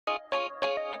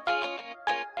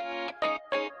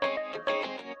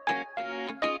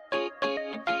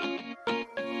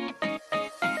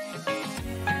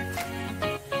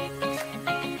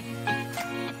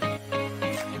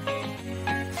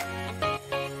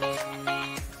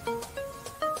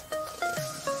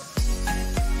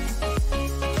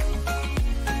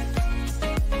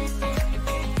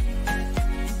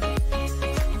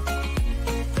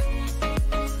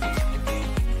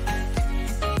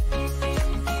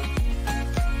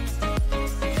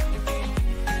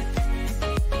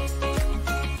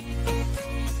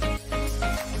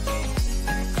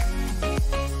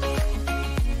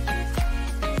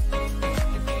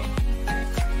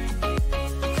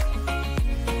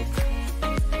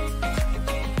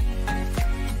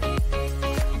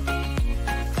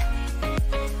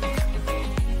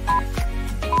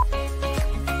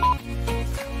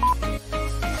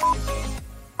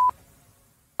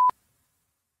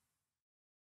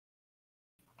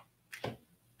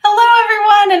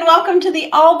welcome to the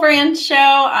AllBrands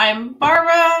show. I'm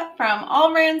Barbara from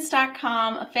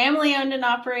AllBrands.com, a family-owned and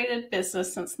operated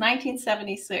business since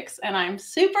 1976, and I'm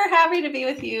super happy to be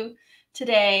with you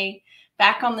today,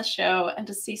 back on the show, and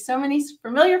to see so many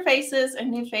familiar faces and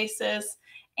new faces.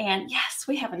 And yes,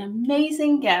 we have an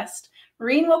amazing guest,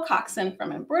 Reen Wilcoxson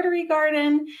from Embroidery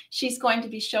Garden. She's going to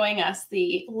be showing us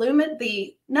the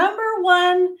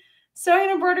 #1 sewing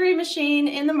embroidery machine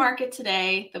in the market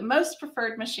today, the most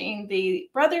preferred machine, the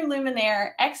Brother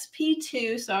Luminaire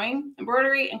XP2 sewing,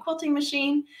 embroidery, and quilting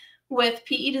machine with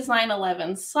PE Design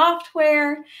 11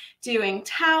 software, doing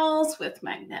towels with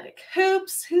magnetic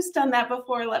hoops. Who's done that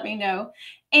before? Let me know.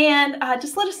 And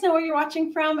just let us know where you're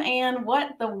watching from and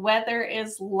what the weather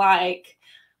is like.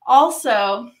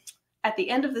 Also, at the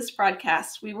end of this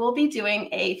broadcast, we will be doing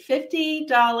a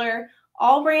 $50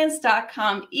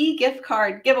 AllBrands.com e-gift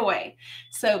card giveaway.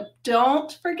 So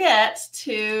don't forget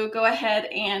to go ahead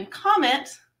and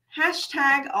comment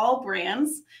 #AllBrands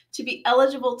to be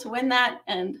eligible to win that,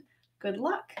 and good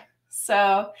luck.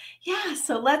 So yeah,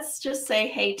 so let's just say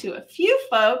hey to a few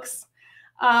folks.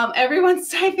 Everyone's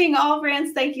typing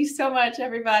AllBrands. Thank you so much,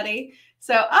 everybody.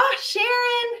 So,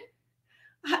 Sharon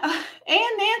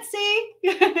and Nancy,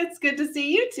 it's good to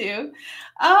see you too.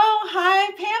 Oh,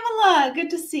 hi, Pamela.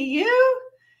 Good to see you.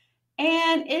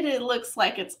 And it looks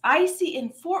like it's icy in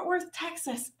Fort Worth,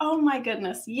 Texas. Oh my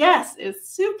goodness. Yes, it's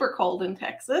super cold in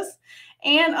Texas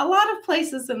and a lot of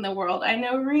places in the world. I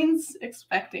know Reen's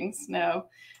expecting snow.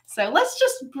 So let's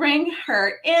just bring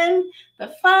her in.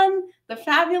 The fun, the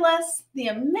fabulous, the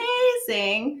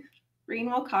amazing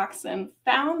Reen Wilcoxson,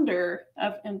 founder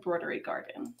of Embroidery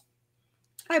Garden.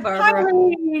 Hi, Barbara. Hi,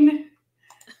 Reen.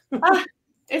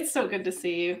 It's so good to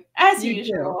see you, as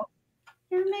usual.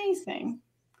 You're amazing.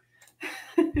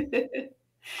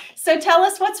 So tell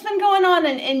us what's been going on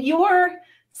in your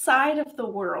side of the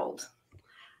world.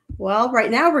 Well,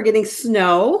 right now we're getting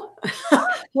snow.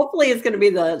 Hopefully it's going to be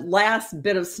the last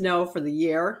bit of snow for the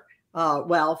year.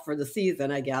 Well, for the season,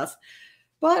 I guess.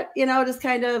 But, you know, just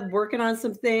kind of working on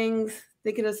some things,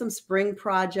 thinking of some spring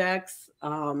projects,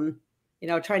 you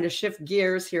know, trying to shift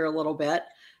gears here a little bit,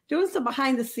 doing some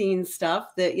behind the scenes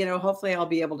stuff that, you know, hopefully I'll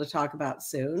be able to talk about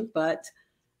soon, but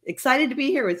excited to be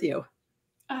here with you.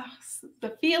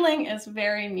 The feeling is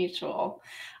very mutual.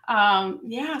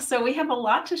 Yeah, so we have a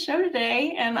lot to show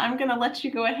today, and I'm going to let you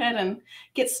go ahead and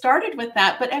get started with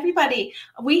that. But everybody,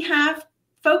 we have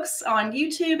folks on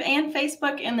YouTube and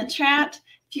Facebook in the chat.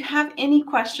 If you have any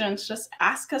questions, just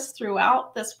ask us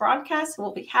throughout this broadcast.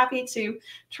 We'll be happy to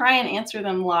try and answer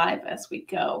them live as we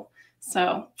go.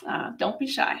 So don't be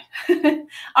shy.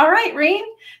 All right, Reen.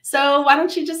 So why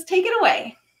don't you just take it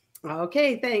away?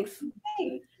 Okay, thanks.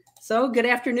 Okay. So good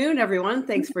afternoon, everyone.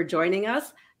 Thanks for joining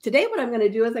us. Today, what I'm going to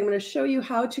do is I'm going to show you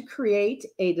how to create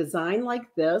a design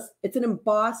like this. It's an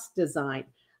embossed design.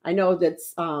 I know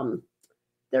that's,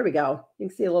 there we go. You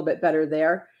can see a little bit better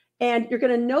there. And you're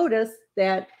going to notice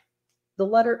that the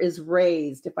letter is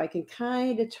raised. If I can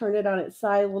kind of turn it on its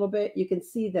side a little bit, you can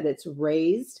see that it's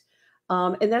raised.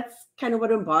 And that's kind of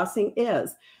what embossing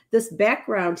is. This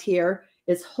background here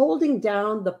is holding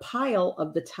down the pile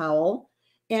of the towel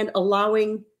and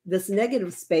allowing this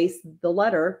negative space, the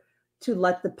letter, to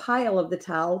let the pile of the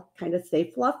towel kind of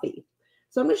stay fluffy.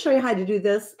 So I'm going to show you how to do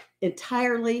this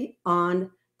entirely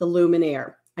on the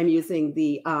Luminaire. I'm using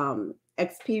the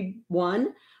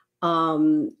XP1,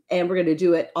 and we're going to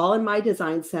do it all in my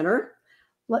design center.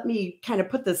 Let me kind of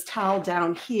put this towel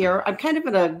down here. I'm kind of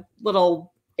in a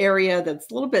little area that's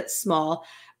a little bit small,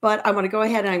 but I want to go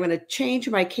ahead and I'm going to change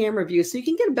my camera view so you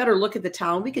can get a better look at the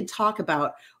towel. And we can talk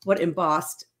about what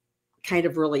embossed kind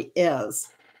of really is.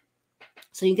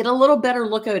 So you get a little better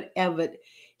look at it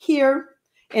here.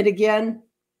 And again,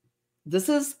 this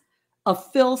is a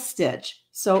fill stitch.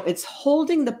 So it's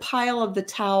holding the pile of the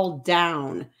towel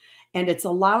down and it's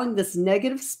allowing this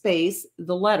negative space,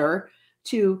 the letter,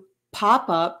 to pop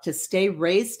up, to stay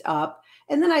raised up.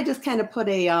 And then I just kind of put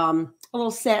a little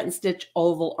satin stitch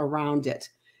oval around it.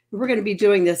 We're going to be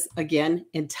doing this again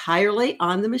entirely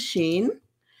on the machine.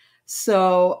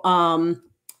 So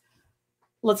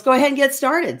let's go ahead and get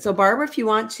started. So Barbara, if you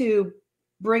want to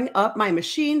bring up my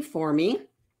machine for me.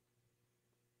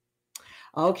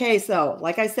 Okay, so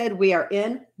like I said, we are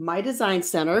in my design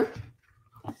center.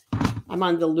 I'm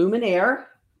on the Luminaire,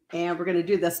 and we're going to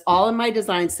do this all in my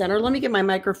design center. Let me get my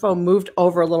microphone moved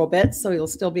over a little bit so you'll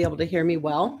still be able to hear me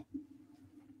well.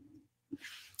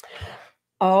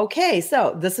 Okay,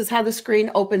 so this is how the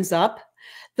screen opens up.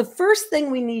 The first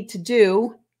thing we need to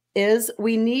do is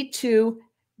we need to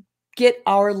get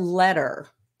our letter.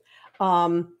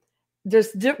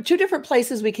 There's two different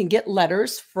places we can get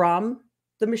letters from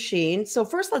the machine. So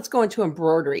first let's go into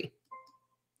embroidery.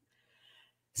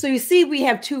 So you see we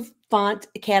have two font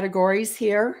categories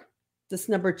here, this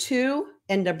number 2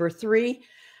 and number 3.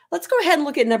 Let's go ahead and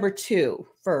look at number 2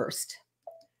 first.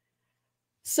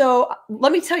 So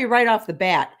let me tell you right off the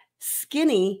bat,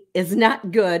 skinny is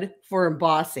not good for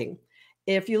embossing.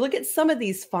 If you look at some of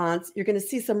these fonts, you're going to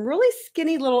see some really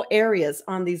skinny little areas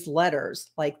on these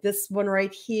letters, like this one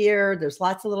right here. There's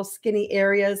lots of little skinny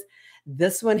areas.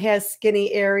 This one has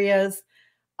skinny areas.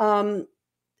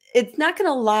 It's not going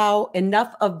to allow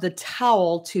enough of the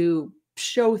towel to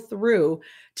show through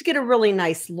to get a really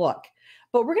nice look.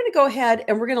 But we're going to go ahead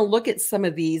and we're going to look at some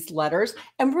of these letters,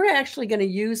 and we're actually going to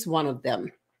use one of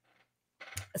them.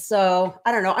 So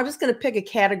I don't know. I'm just going to pick a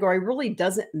category. Really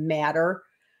doesn't matter.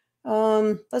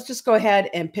 Let's just go ahead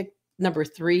and pick number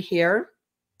 3 here.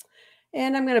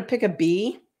 And I'm going to pick a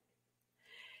B.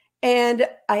 And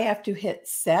I have to hit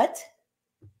set.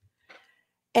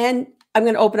 And I'm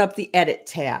going to open up the edit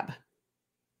tab.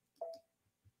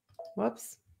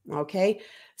 Whoops. Okay.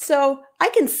 So I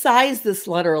can size this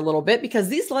letter a little bit because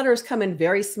these letters come in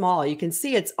very small. You can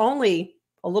see it's only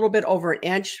a little bit over an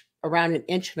inch, around 1.25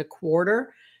 inches.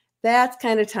 That's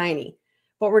kind of tiny,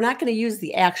 but we're not going to use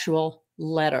the actual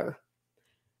letter.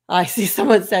 I see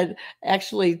someone said,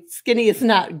 actually, skinny is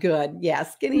not good. Yeah,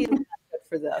 skinny is not good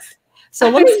for this. So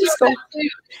let me just go.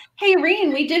 Hey,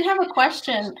 Reen, we did have a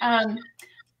question.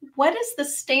 What is the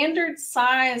standard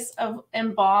size of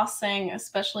embossing,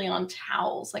 especially on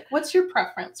towels? Like, what's your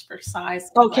preference for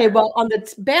size? Okay, well, on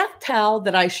the bath towel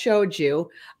that I showed you,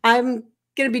 I'm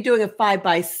going to be doing a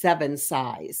 5x7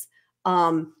 size.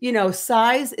 You know,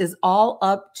 size is all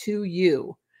up to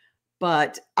you.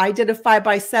 But I did a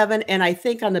 5x7, and I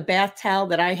think on the bath towel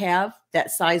that I have,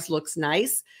 that size looks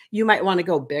nice. You might want to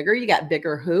go bigger. You got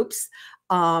bigger hoops.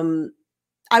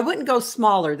 I wouldn't go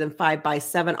smaller than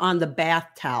 5x7 on the bath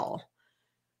towel.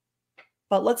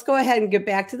 But let's go ahead and get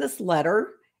back to this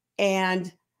letter.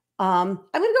 And I'm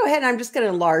going to go ahead and I'm just going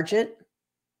to enlarge it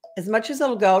as much as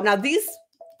it'll go. Now, these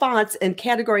fonts in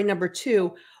category number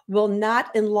 2 will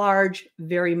not enlarge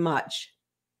very much.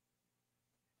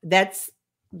 That's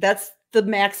the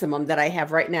maximum that I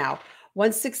have right now,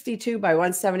 162 by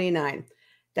 179.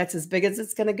 That's as big as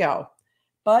it's going to go.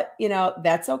 But, you know,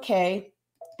 that's okay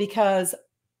because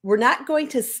we're not going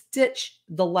to stitch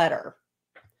the letter.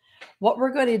 What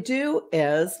we're going to do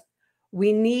is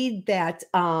we need that,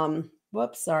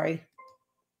 whoops, sorry.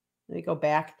 Let me go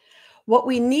back. What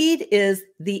we need is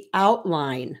the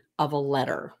outline of a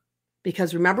letter.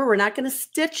 Because remember, we're not going to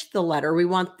stitch the letter. We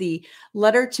want the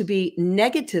letter to be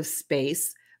negative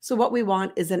space. So what we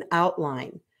want is an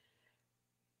outline.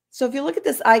 So if you look at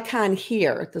this icon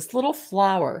here, this little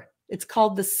flower, it's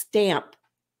called the stamp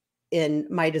in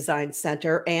my design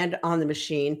center and on the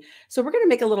machine. So we're going to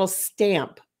make a little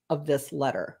stamp of this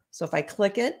letter. So if I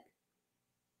click it,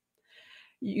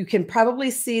 you can probably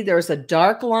see there's a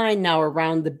dark line now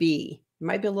around the B. It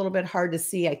might be a little bit hard to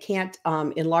see. I can't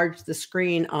enlarge the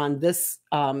screen on this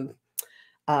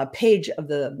page of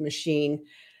the machine.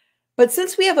 But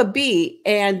since we have a B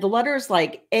and the letters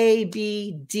like A,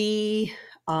 B, D,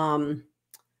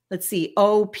 let's see,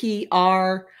 O, P,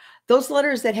 R, those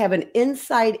letters that have an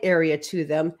inside area to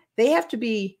them, they have to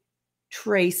be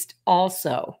traced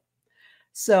also.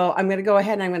 So I'm going to go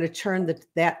ahead and I'm going to turn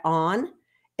that on.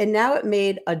 And now it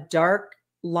made a dark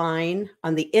line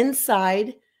on the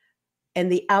inside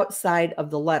and the outside of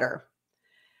the letter.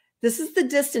 This is the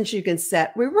distance you can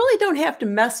set. We really don't have to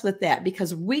mess with that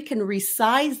because we can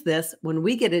resize this when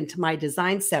we get into my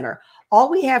design center.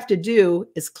 All we have to do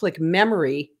is click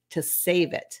memory to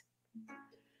save it.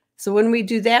 So when we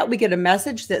do that, we get a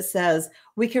message that says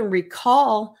we can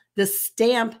recall the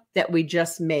stamp that we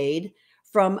just made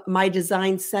from my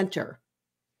design center.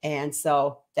 And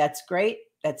so that's great.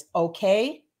 That's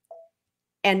okay.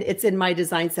 And it's in my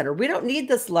design center. We don't need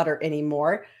this letter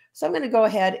anymore. So I'm going to go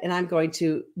ahead and I'm going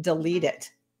to delete it.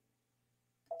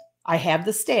 I have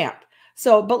the stamp.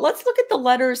 So, but let's look at the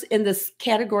letters in this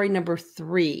category number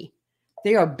 3.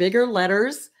 They are bigger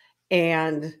letters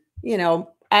and, you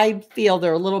know, I feel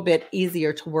they're a little bit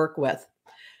easier to work with.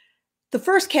 The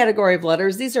first category of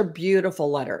letters, these are beautiful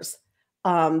letters.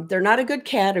 They're not a good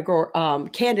category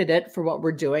candidate for what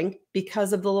we're doing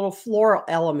because of the little floral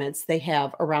elements they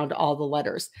have around all the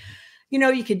letters. You know,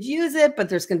 you could use it, but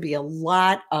there's going to be a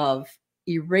lot of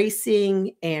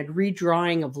erasing and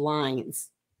redrawing of lines.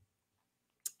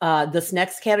 This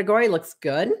next category looks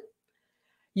good.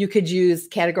 You could use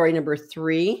category number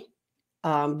 3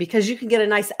 because you can get a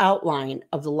nice outline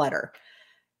of the letter.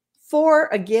 4,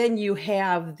 again, you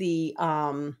have the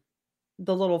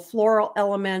little floral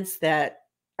elements that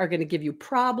are going to give you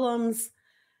problems.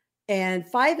 And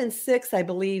 5 and 6, I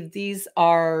believe these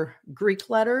are Greek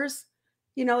letters.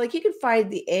 You know, like you can find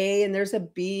the A and there's a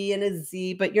B and a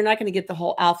Z, but you're not going to get the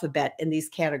whole alphabet in these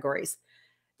categories.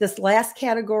 This last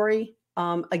category,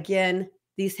 again,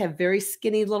 these have very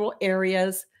skinny little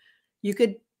areas. You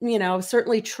could, you know,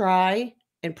 certainly try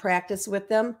and practice with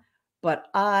them, but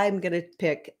I'm going to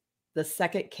pick the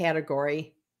second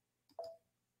category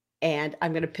and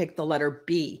I'm going to pick the letter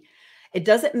B. It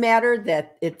doesn't matter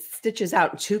that it stitches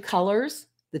out in 2 colors,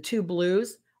 the 2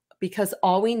 blues, because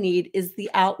all we need is the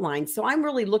outline. So I'm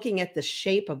really looking at the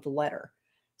shape of the letter.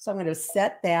 So I'm going to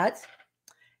set that.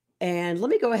 And let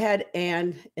me go ahead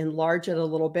and enlarge it a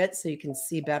little bit so you can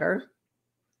see better.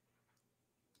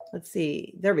 Let's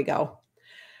see. There we go.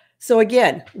 So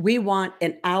again, we want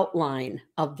an outline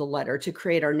of the letter to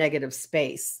create our negative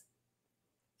space.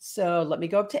 So let me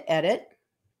go up to edit.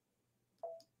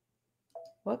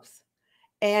 Whoops.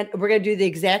 And we're going to do the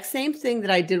exact same thing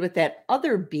that I did with that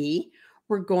other B.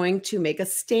 We're going to make a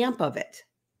stamp of it.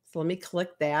 So let me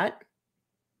click that.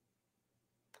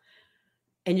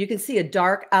 And you can see a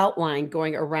dark outline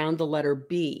going around the letter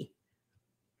B.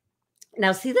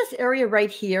 Now see this area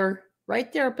right here,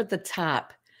 right there up at the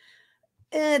top?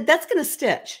 That's going to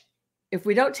stitch. If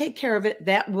we don't take care of it,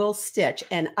 that will stitch.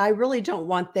 And I really don't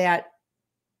want that.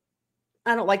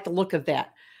 I don't like the look of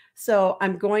that. So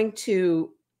I'm going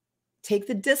to take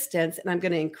the distance and I'm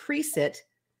going to increase it.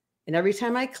 And every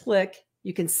time I click,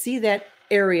 you can see that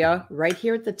area right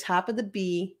here at the top of the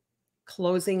B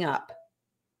closing up.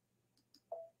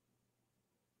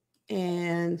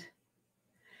 And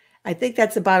I think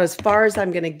that's about as far as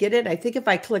I'm going to get it. I think if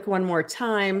I click one more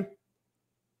time,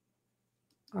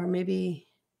 or maybe,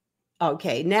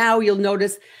 okay, now you'll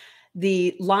notice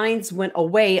the lines went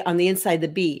away on the inside of the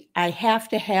B. I have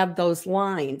to have those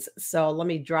lines. So let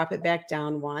me drop it back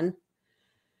down one.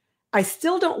 I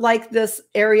still don't like this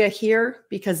area here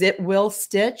because it will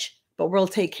stitch, but we'll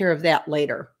take care of that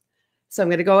later. So I'm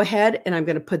going to go ahead and I'm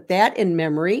going to put that in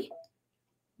memory.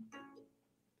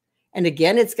 And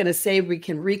again, it's going to say we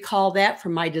can recall that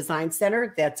from my design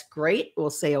center. That's great. We'll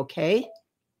say okay.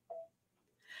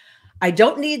 I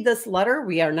don't need this letter.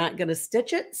 We are not going to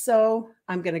stitch it. So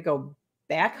I'm going to go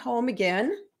back home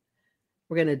again.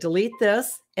 We're going to delete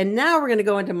this. And now we're going to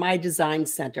go into my design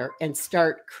center and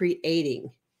start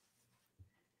creating.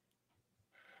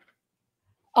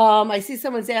 I see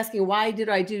someone's asking, why did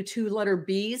I do 2 letter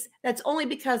B's? That's only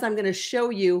because I'm going to show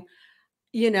you,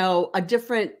 you know, a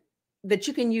different, that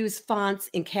you can use fonts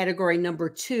in category number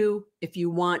 2 if you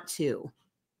want to.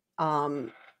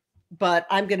 But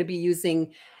I'm going to be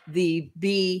using the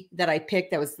B that I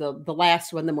picked. That was the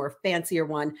last one, the more fancier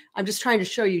one. I'm just trying to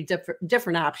show you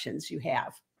different options you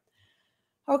have.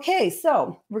 Okay,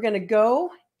 so we're going to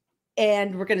go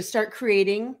and we're going to start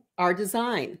creating our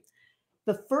design.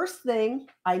 The first thing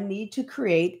I need to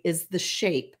create is the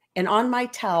shape. And on my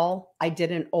towel, I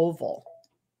did an oval.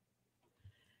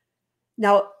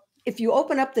 Now, if you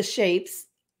open up the shapes,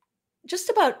 just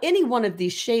about any one of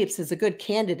these shapes is a good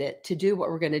candidate to do what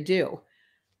we're going to do.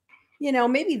 You know,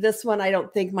 maybe this one I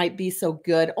don't think might be so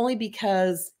good, only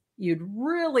because you'd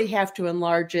really have to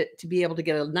enlarge it to be able to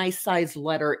get a nice size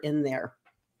letter in there.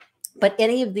 But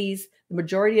any of these, the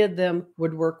majority of them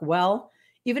would work well.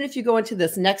 Even if you go into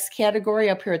this next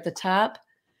category up here at the top,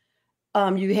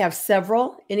 you have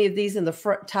several. Any of these in the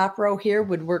front top row here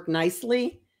would work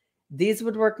nicely. These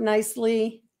would work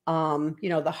nicely. You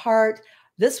know, the heart.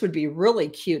 This would be really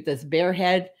cute, this bear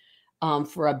head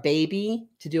for a baby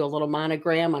to do a little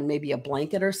monogram on maybe a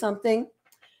blanket or something.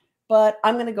 But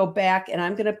I'm going to go back and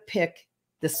I'm going to pick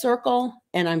the circle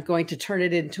and I'm going to turn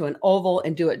it into an oval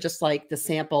and do it just like the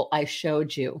sample I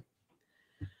showed you.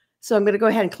 So I'm going to go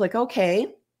ahead and click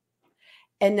OK.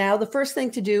 And now the first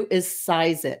thing to do is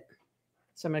size it.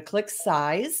 So I'm going to click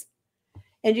size.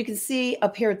 And you can see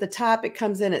up here at the top, it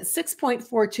comes in at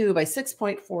 6.42 by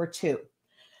 6.42.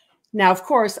 Now, of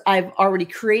course, I've already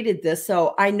created this,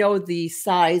 so I know the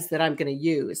size that I'm going to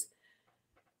use.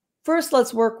 First,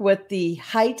 let's work with the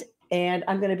height, and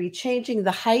I'm going to be changing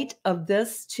the height of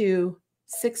this to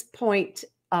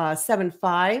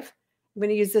 6.75. I'm going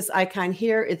to use this icon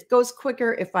here. It goes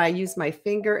quicker if I use my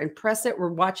finger and press it. We're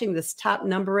watching this top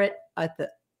number at the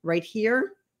right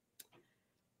here.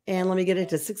 And let me get it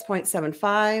to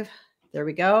 6.75. There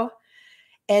we go.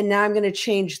 And now I'm going to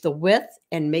change the width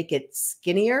and make it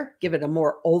skinnier, give it a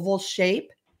more oval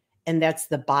shape. And that's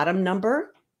the bottom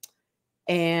number.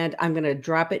 And I'm going to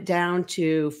drop it down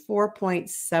to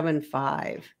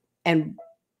 4.75. And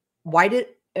why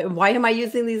am I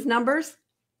using these numbers?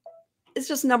 It's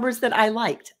just numbers that I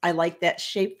liked. I like that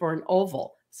shape for an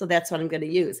oval. So that's what I'm going to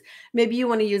use. Maybe you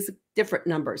want to use different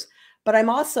numbers, but I'm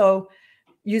also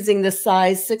using this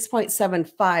size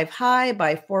 6.75 high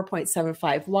by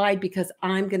 4.75 wide because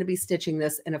I'm going to be stitching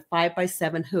this in a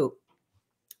 5x7 hoop.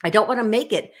 I don't want to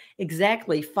make it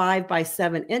exactly 5 by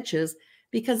 7 inches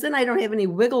because then I don't have any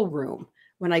wiggle room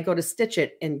when I go to stitch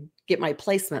it and get my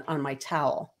placement on my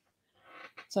towel.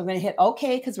 So I'm going to hit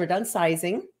OK because we're done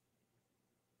sizing.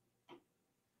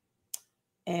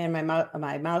 And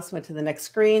my mouse went to the next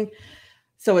screen.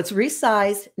 So it's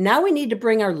resized. Now we need to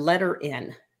bring our letter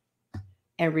in.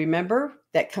 And remember,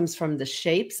 that comes from the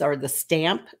shapes or the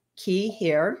stamp key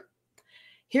here.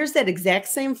 Here's that exact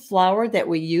same flower that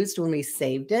we used when we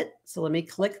saved it. So let me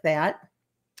click that.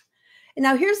 And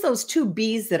now here's those 2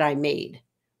 B's that I made.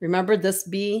 Remember this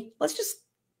B? Let's just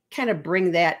kind of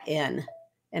bring that in.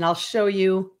 And I'll show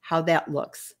you how that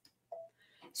looks.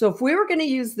 So if we were going to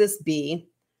use this B,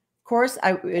 of course,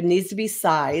 it needs to be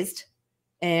sized.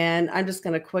 And I'm just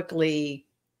going to quickly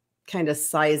kind of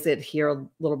size it here a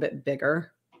little bit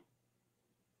bigger.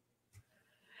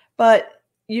 But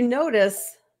you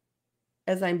notice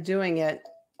as I'm doing it,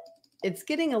 it's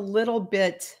getting a little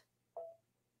bit,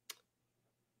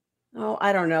 oh,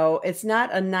 I don't know. It's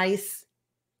not a nice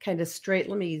kind of straight.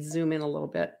 Let me zoom in a little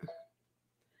bit.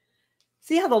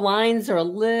 See how the lines are a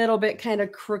little bit kind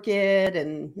of crooked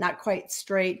and not quite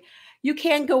straight? You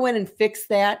can go in and fix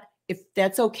that. If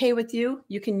that's okay with you,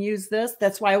 you can use this.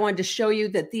 That's why I wanted to show you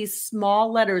that these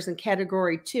small letters in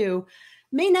category 2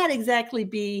 may not exactly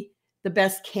be the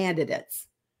best candidates.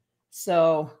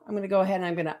 So I'm going to go ahead and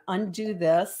I'm going to undo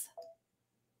this.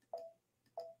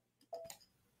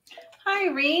 Hi,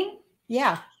 Reen.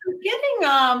 Yeah. I'm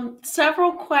getting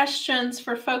several questions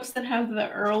for folks that have the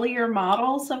earlier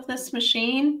models of this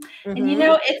machine. Mm-hmm. And, you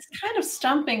know, it's kind of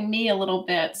stumping me a little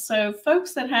bit. So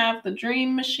folks that have the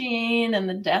Dream Machine and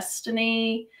the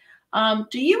Destiny,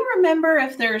 do you remember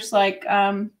if there's like,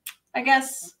 I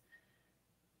guess,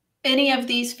 any of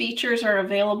these features are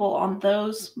available on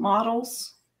those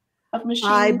models of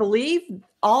machines? I believe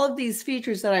all of these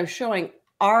features that I'm showing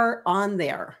are on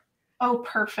there. Oh,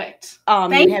 perfect.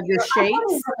 You have your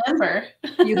shapes. Remember.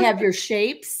 You have your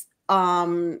shapes.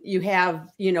 You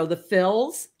have, you know, the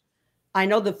fills. I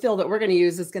know the fill that we're going to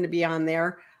use is going to be on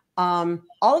there. All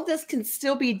of this can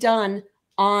still be done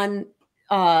on,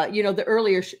 you know, the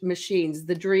earlier machines,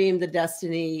 the Dream, the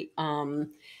Destiny,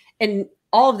 and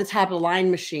all of the top of the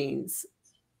line machines.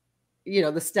 You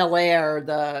know, the Stellaire,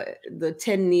 the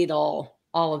Tin Needle,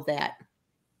 all of that.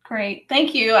 Great.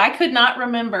 Thank you. I could not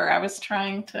remember. I was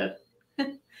trying to.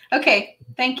 Okay.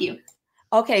 Thank you.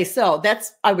 Okay. So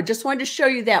I would just wanted to show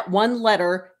you that one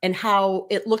letter and how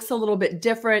it looks a little bit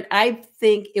different. I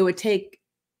think it would take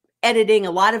editing,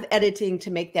 a lot of editing to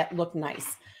make that look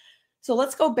nice. So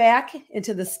let's go back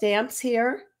into the stamps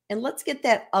here and let's get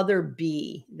that other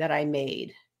B that I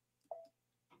made.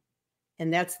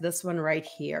 And that's this one right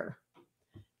here.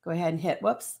 Go ahead and hit,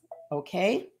 whoops.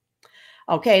 Okay.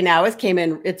 Okay. Now it came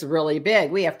in, it's really big.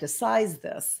 We have to size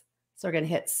this. So we're going to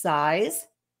hit size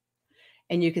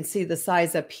and you can see the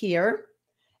size up here.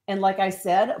 And like I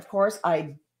said, of course,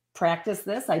 I practiced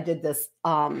this. I did this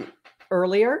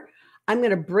earlier. I'm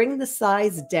going to bring the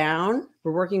size down.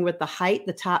 We're working with the height,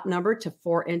 the top number to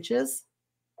 4 inches.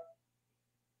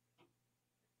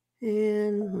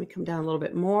 And let me come down a little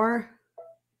bit more.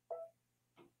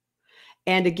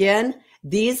 And again,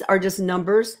 these are just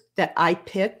numbers that I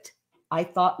picked, I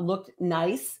thought looked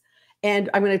nice. And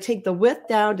I'm going to take the width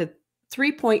down to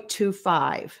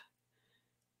 3.25.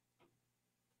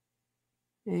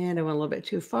 And I went a little bit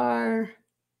too far.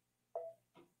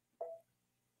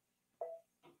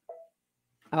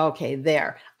 Okay,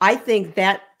 there. I think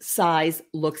that size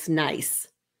looks nice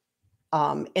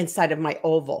inside of my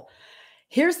oval.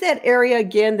 Here's that area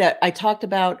again that I talked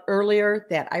about earlier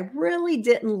that I really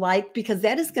didn't like because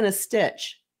that is going to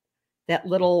stitch that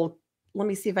little, let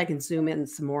me see if I can zoom in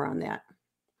some more on that.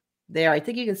 There, I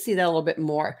think you can see that a little bit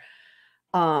more.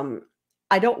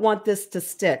 I don't want this to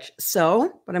stitch.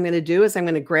 So what I'm going to do is I'm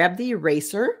going to grab the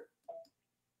eraser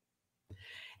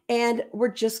and we're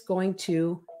just going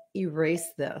to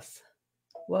erase this.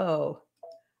 Whoa,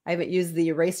 I haven't used the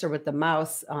eraser with the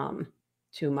mouse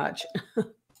too much.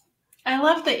 I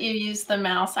love that you use the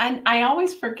mouse. I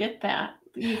always forget that.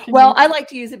 Well, I like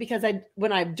to use it because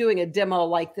when I'm doing a demo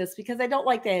like this, because I don't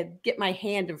like to get my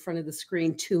hand in front of the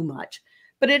screen too much,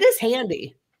 but it is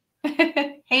handy.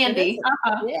 Handy.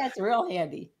 Yeah, it's real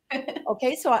handy.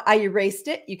 Okay, so I erased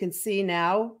it. You can see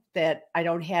now that I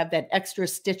don't have that extra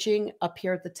stitching up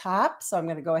here at the top. So I'm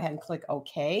going to go ahead and click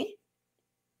OK.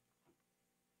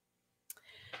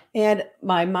 And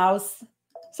my mouse,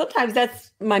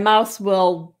 sometimes my mouse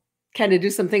will kind of do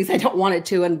some things I don't want it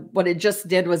to. And what it just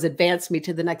did was advance me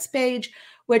to the next page,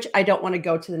 which I don't want to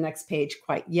go to the next page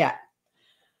quite yet.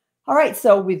 All right,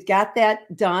 so we've got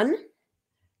that done.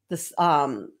 This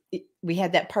we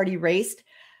had that part erased.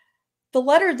 The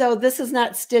letter, though, this is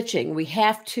not stitching. We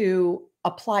have to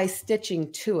apply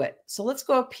stitching to it. So let's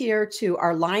go up here to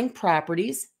our line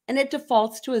properties, and it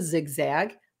defaults to a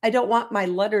zigzag. I don't want my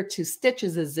letter to stitch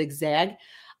as a zigzag.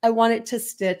 I want it to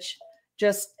stitch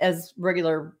just as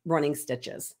regular running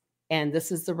stitches. And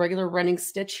this is the regular running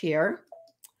stitch here.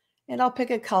 And I'll pick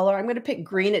a color. I'm going to pick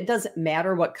green. It doesn't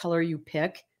matter what color you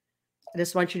pick. I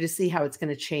just want you to see how it's going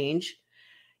to change.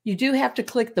 You do have to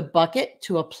click the bucket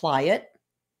to apply it.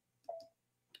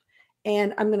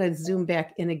 And I'm going to zoom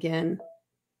back in again.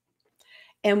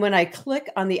 And when I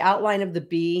click on the outline of the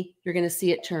bee, you're going to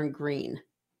see it turn green.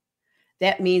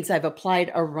 That means I've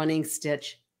applied a running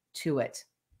stitch to it.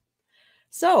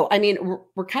 So, I mean,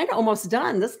 we're kind of almost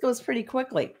done. This goes pretty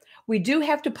quickly. We do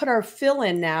have to put our fill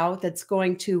in now that's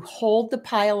going to hold the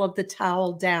pile of the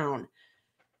towel down.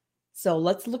 So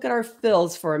let's look at our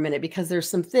fills for a minute because there's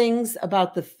some things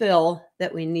about the fill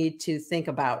that we need to think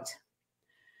about.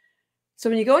 So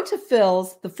when you go into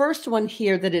fills, the first one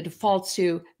here that it defaults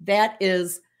to, that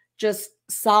is just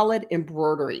solid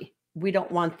embroidery. We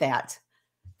don't want that.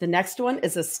 The next one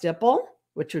is a stipple,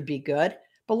 which would be good.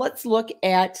 But let's look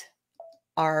at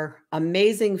our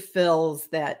amazing fills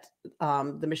that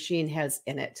the machine has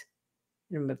in it.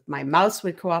 And if my mouse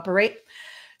would cooperate.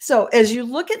 So as you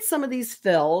look at some of these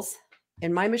fills,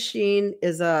 and my machine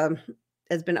is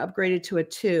has been upgraded to a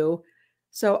 2.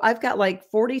 So I've got like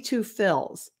 42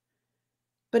 fills.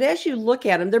 But as you look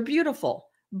at them, they're beautiful,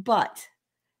 but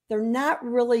they're not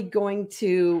really going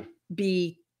to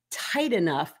be tight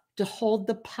enough to hold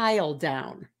the pile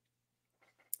down.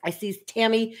 I see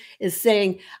Tammy is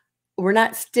saying, we're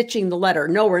not stitching the letter.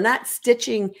 No, we're not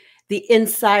stitching the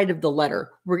inside of the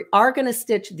letter. We are going to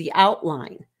stitch the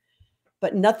outline,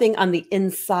 but nothing on the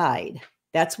inside.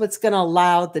 That's what's going to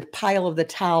allow the pile of the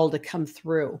towel to come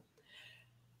through.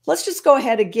 Let's just go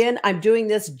ahead again. I'm doing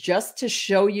this just to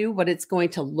show you what it's going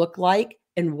to look like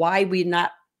and why we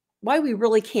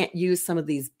really can't use some of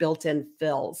these built-in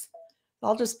fills.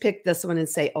 I'll just pick this one and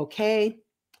say, okay.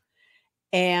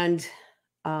 And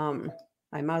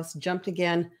my mouse jumped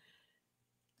again.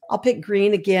 I'll pick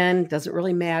green again. Doesn't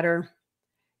really matter.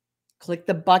 Click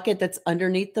the bucket that's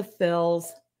underneath the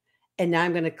fills. And now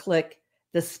I'm going to click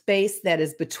the space that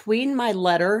is between my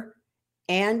letter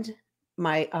and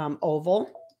my oval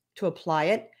to apply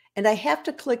it. And I have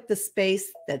to click the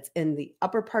space that's in the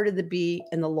upper part of the bee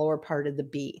and the lower part of the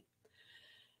bee.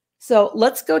 So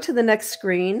let's go to the next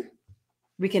screen.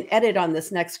 We can edit on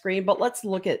this next screen, but let's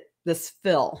look at this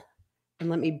fill. And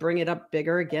let me bring it up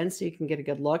bigger again so you can get a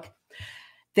good look.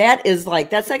 That's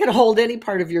not going to hold any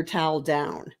part of your towel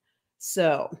down.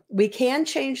 So we can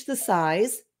change the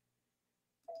size,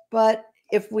 but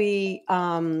if we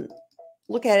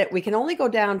look at it, we can only go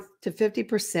down to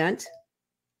 50%.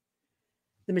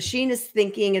 The machine is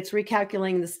thinking, it's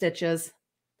recalculating the stitches.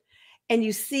 And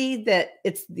you see that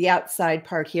it's the outside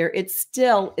part here. It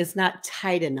still is not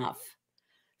tight enough.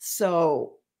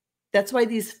 So that's why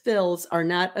these fills are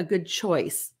not a good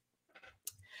choice.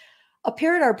 Up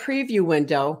here at our preview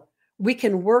window, we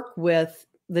can work with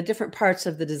the different parts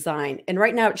of the design. And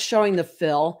right now it's showing the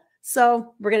fill.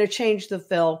 So we're going to change the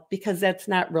fill because that's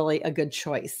not really a good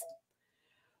choice.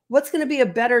 What's going to be a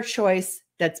better choice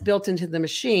that's built into the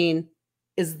machine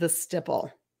is the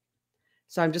stipple.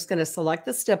 So I'm just going to select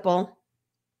the stipple,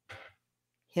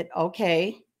 hit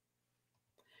OK.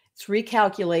 It's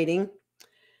recalculating.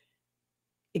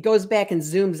 It goes back and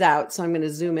zooms out. So I'm going to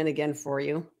zoom in again for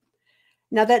you.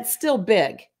 Now that's still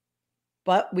big,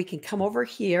 but we can come over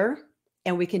here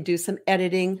and we can do some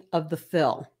editing of the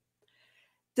fill.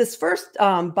 This first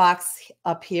box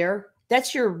up here,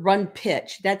 that's your run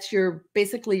pitch. That's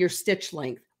basically your stitch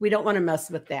length. We don't want to mess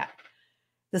with that.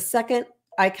 The second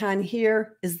icon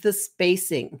here is the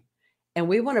spacing. And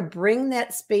we want to bring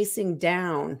that spacing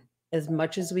down as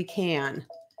much as we can.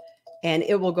 And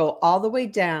it will go all the way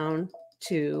down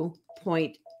to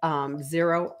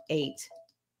 0.08.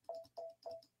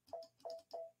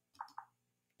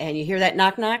 And you hear that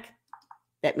knock, knock?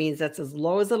 That means that's as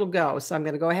low as it'll go. So I'm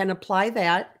going to go ahead and apply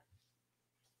that.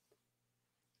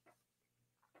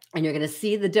 And you're going to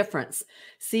see the difference.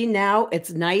 See, now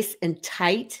it's nice and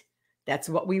tight. That's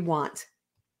what we want.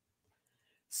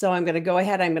 So I'm going to go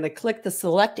ahead. I'm going to click the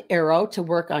select arrow to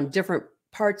work on different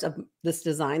parts of this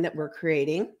design that we're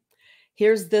creating.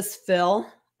 Here's this fill.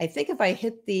 I think if I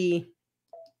hit the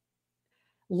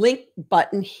link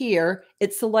button here,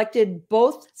 it selected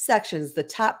both sections, the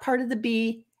top part of the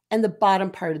bee and the bottom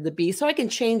part of the B. So I can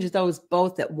change those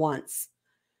both at once.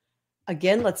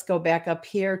 Again, let's go back up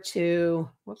here to,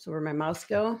 whoops, where'd my mouse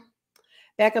go?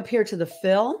 Back up here to the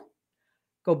fill.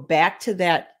 Go back to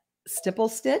that stipple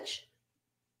stitch.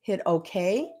 Hit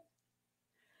OK.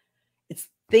 It's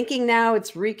thinking now,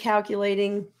 it's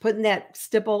recalculating, putting that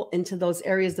stipple into those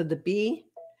areas of the B.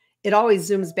 It always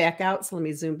zooms back out, so let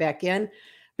me zoom back in.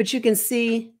 But you can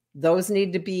see those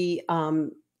need to be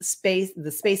the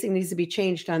spacing needs to be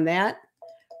changed on that.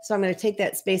 So I'm going to take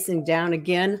that spacing down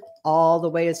again, all the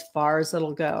way as far as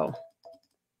it'll go.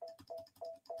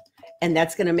 And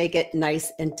that's going to make it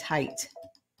nice and tight.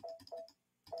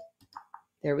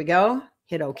 There we go.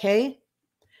 Hit OK.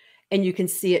 And you can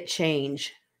see it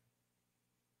change.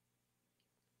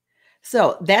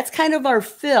 So that's kind of our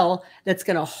fill that's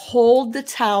going to hold the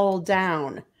towel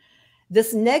down.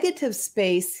 This negative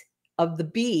space of the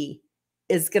B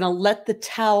is going to let the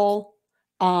towel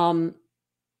come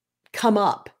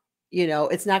up. You know,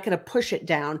 it's not going to push it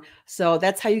down. So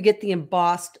that's how you get the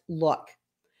embossed look.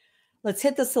 Let's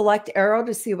hit the select arrow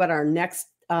to see what our next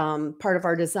part of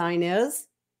our design is.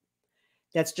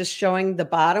 That's just showing the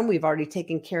bottom. We've already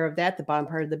taken care of that, the bottom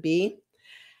part of the B.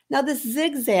 Now this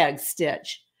zigzag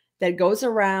stitch that goes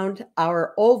around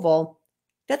our oval,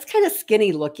 that's kind of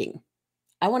skinny looking.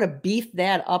 I want to beef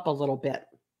that up a little bit.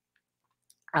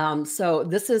 So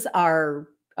this is our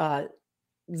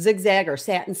zigzag or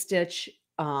satin stitch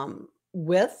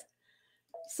width.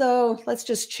 So let's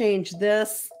just change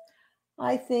this.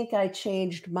 I think I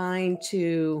changed mine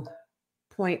to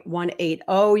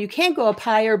 0.180. You can go up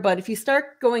higher, but if you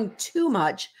start going too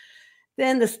much,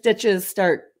 then the stitches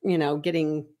start, you know,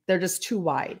 they're just too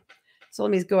wide. So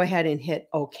let me go ahead and hit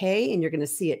OK, and you're going to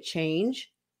see it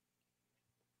change.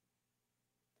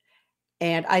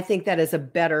 And I think that is a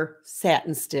better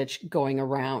satin stitch going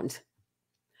around.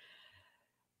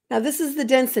 Now this is the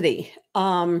density.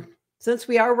 Since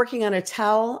we are working on a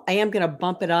towel, I am going to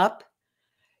bump it up.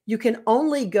 You can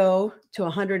only go to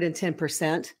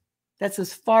 110%. That's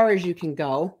as far as you can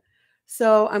go.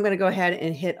 So I'm going to go ahead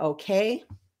and hit OK.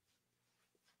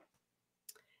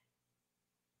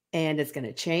 And it's going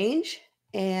to change.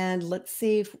 And let's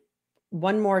see if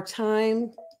one more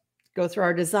time, go through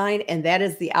our design. And that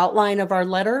is the outline of our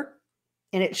letter.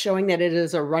 And it's showing that it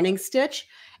is a running stitch.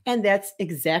 And that's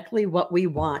exactly what we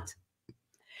want.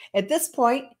 At this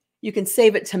point, you can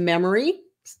save it to memory.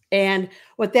 And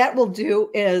what that will do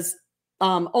is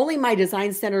only my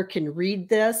design center can read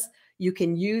this. You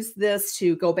can use this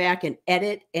to go back and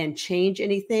edit and change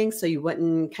anything. So you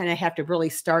wouldn't kind of have to really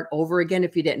start over again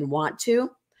if you didn't want to.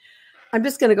 I'm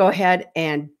just going to go ahead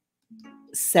and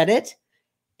set it.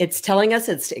 It's telling us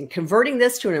it's converting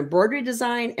this to an embroidery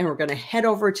design, and we're going to head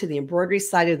over to the embroidery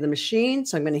side of the machine.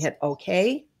 So I'm going to hit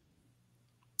OK.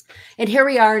 And here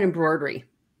we are in embroidery.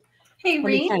 Hey,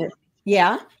 Reen.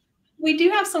 Yeah. We do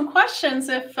have some questions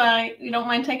if you don't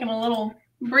mind taking a little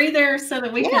breather so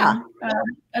that we can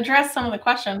address some of the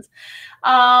questions.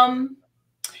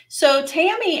 So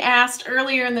Tammy asked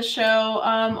earlier in the show,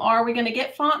 are we going to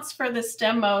get fonts for this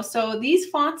demo? So these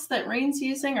fonts that Reen's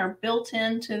using are built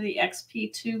into the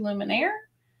XP2 Luminaire.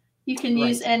 You can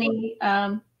use any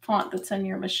font that's in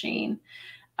your machine.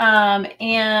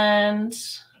 And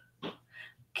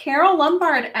Carol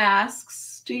Lombard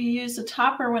asks, do you use a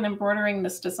topper when embroidering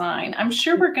this design? I'm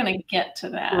sure we're going to get to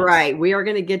that. Right. We are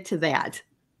going to get to that.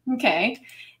 Okay.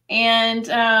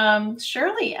 And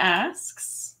Shirley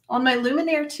asks, on my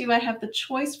Luminaire 2, I have the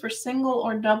choice for single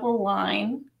or double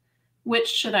line. Which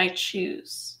should I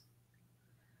choose?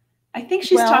 I think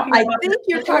she's talking about. I think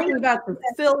you're talking about the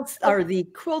fills or the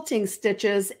quilting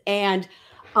stitches. And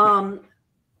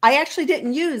I actually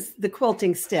didn't use the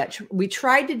quilting stitch. We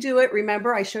tried to do it.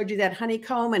 Remember, I showed you that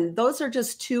honeycomb, and those are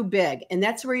just too big. And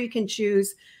that's where you can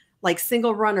choose like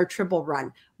single run or triple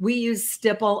run. We use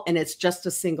stipple, and it's just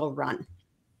a single run.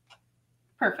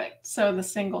 Perfect. So the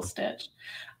single stitch.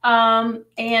 And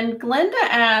Glenda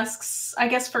asks, I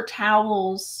guess for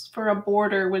towels, for a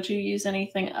border, would you use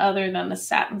anything other than the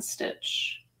satin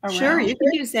stitch around? Sure, you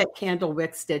can use that candle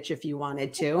wick stitch if you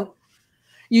wanted to.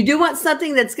 You do want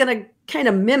something that's going to kind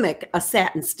of mimic a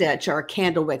satin stitch or a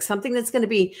candle wick, something that's going to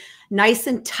be nice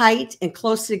and tight and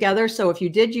close together. So if you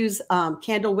did use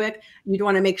candle wick, you'd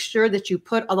want to make sure that you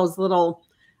put all those little,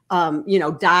 you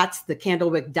know, dots, the candle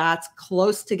wick dots,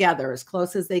 close together, as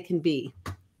close as they can be.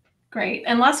 Great.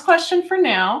 And last question for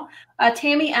now.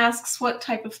 Tammy asks, what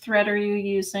type of thread are you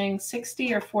using,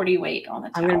 60 or 40 weight on the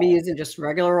towel? I'm going to be using just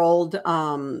regular old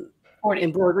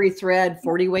embroidery thread,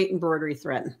 40 weight embroidery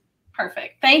thread.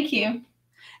 Perfect. Thank you.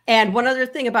 And one other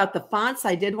thing about the fonts,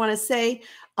 I did want to say,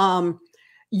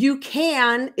 you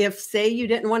can, if say you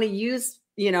didn't want to use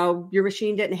you know, your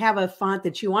machine didn't have a font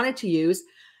that you wanted to use,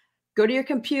 go to your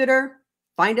computer,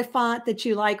 find a font that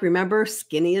you like. Remember,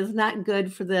 skinny is not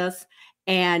good for this.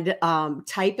 And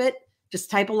type it. Just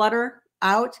type a letter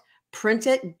out, print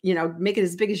it, you know, make it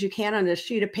as big as you can on a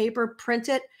sheet of paper, print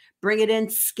it, bring it in,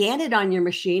 scan it on your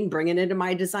machine, bring it into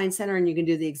my design center, and you can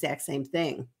do the exact same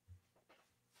thing.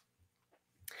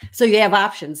 So you have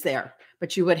options there,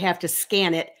 but you would have to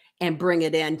scan it and bring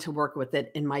it in to work with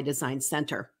it in my design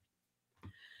center.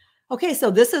 Okay, so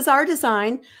this is our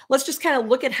design. Let's just kind of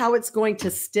look at how it's going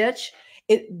to stitch.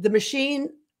 The machine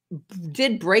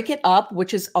did break it up,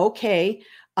 which is okay.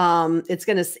 It's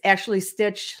going to actually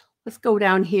stitch. Let's go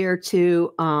down here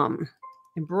to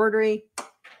embroidery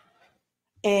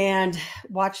and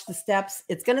watch the steps.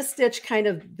 It's going to stitch kind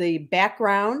of the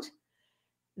background.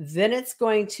 Then it's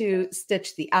going to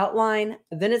stitch the outline.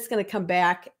 Then it's going to come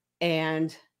back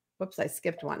and, whoops, I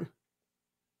skipped one.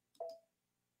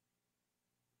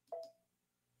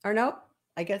 Or nope,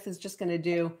 I guess it's just going to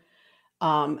do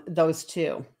those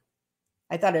two.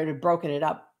 I thought it had broken it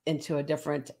up into a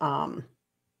different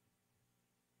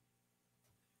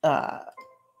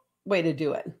way to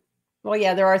do it. Well,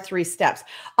 yeah, there are 3 steps.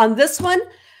 On this one,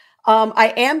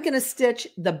 I am going to stitch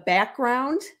the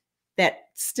background, that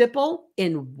stipple,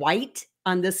 in white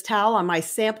on this towel. On my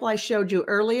sample I showed you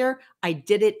earlier, I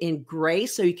did it in gray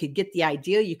so you could get the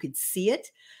idea, you could see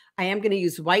it. I am going to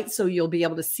use white so you'll be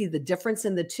able to see the difference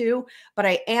in the two, but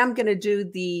I am going to do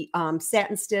the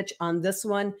satin stitch on this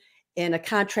one in a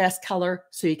contrast color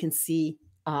so you can see,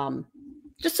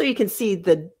 just so you can see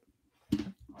that,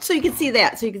 so you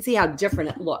can see how different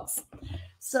it looks.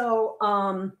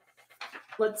 So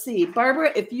let's see,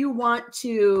 Barbara, if you want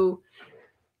to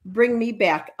bring me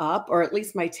back up, or at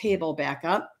least my table back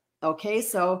up. Okay,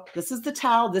 so this is the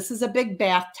towel. This is a big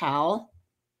bath towel.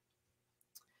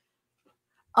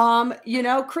 You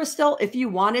know, Crystal, if you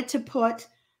wanted to put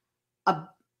a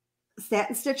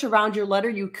satin stitch around your letter,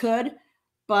 you could,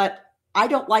 but I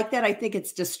don't like that. I think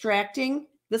it's distracting.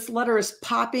 This letter is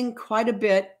popping quite a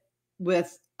bit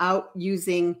without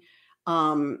using,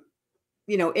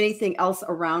 you know, anything else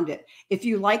around it. If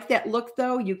you like that look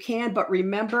though, you can, but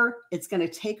remember, it's going to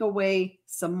take away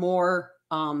some more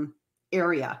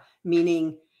area,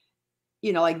 meaning,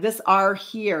 you know, like this R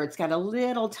here, it's got a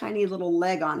little tiny little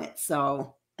leg on it.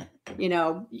 So, you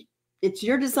know, it's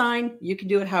your design. You can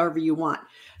do it however you want.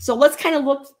 So let's kind of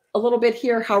look a little bit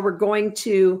here how we're going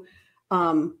to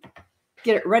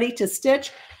get it ready to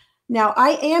stitch. Now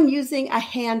I am using a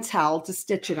hand towel to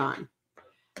stitch it on.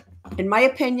 In my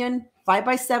opinion,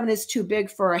 5x7 is too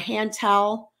big for a hand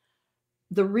towel.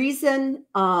 The reason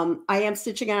I am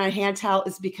stitching on a hand towel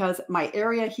is because my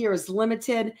area here is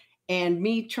limited, and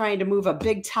me trying to move a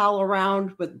big towel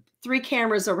around with 3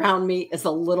 cameras around me is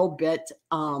a little bit,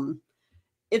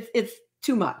 it's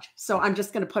too much. So I'm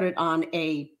just going to put it on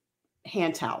a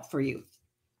hand towel for you.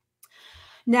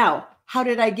 Now, how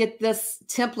did I get this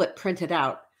template printed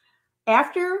out?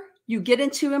 After you get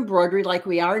into embroidery like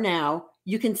we are now,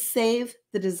 you can save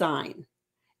the design.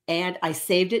 And I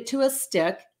saved it to a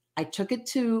stick. I took it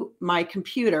to my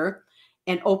computer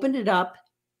and opened it up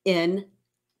in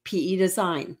PE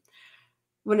Design.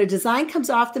 When a design comes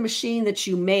off the machine that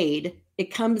you made,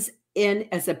 it comes in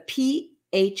as a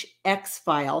PHX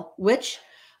file, which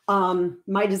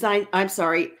PE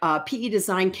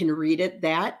Design can read it.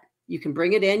 That you can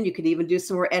bring it in. You could even do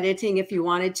some more editing if you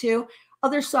wanted to.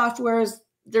 Other softwares,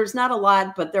 there's not a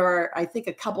lot, but there are, I think,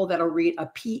 a couple that'll read a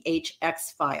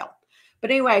PHX file. But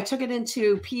anyway, I took it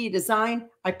into PE Design.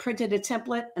 I printed a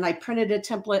template, and I printed a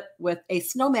template with a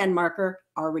snowman marker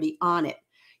already on it.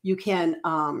 You can,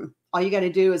 all you got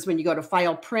to do is when you go to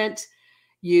File Print,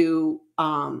 you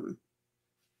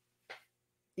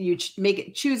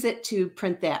choose it to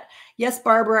print that. Yes,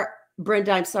 Barbara,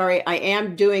 Brenda, I'm sorry. I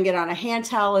am doing it on a hand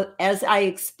towel. As I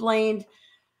explained,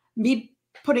 me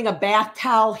putting a bath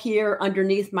towel here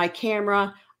underneath my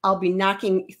camera, I'll be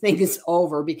knocking things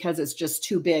over because it's just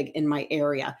too big in my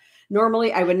area.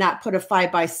 Normally, I would not put a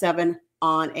 5x7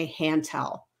 on a hand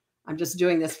towel. I'm just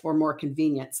doing this for more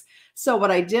convenience. So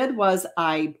what I did was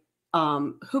I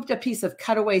hooped a piece of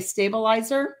cutaway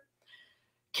stabilizer.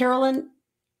 Carolyn,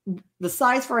 the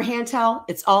size for a hand towel,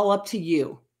 it's all up to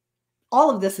you.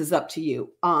 All of this is up to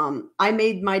you. I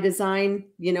made my design,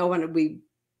 you know, when we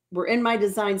were in my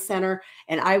design center,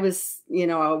 and I was, you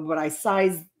know, what I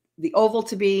sized the oval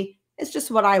to be, it's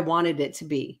just what I wanted it to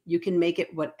be. You can make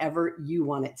it whatever you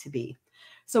want it to be.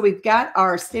 So we've got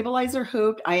our stabilizer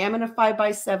hooped. I am in a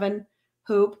 5x7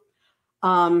 hoop.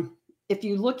 If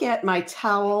you look at my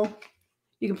towel,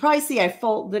 you can probably see I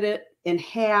folded it in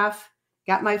half,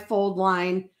 got my fold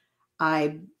line.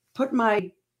 I put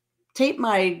my tape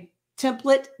my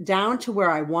template down to where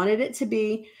I wanted it to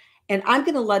be, and I'm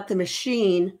going to let the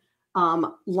machine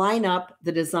line up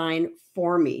the design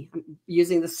for me. I'm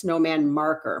using the snowman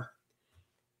marker.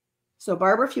 So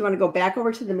Barbara, if you want to go back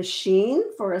over to the machine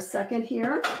for a second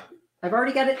here, I've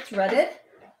already got it threaded,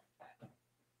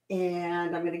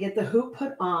 and I'm going to get the hoop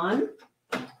put on,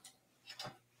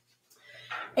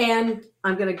 and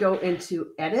I'm going to go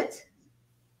into edit.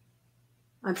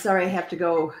 I'm sorry, I have to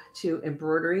go to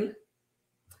embroidery,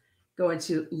 go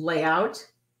into layout.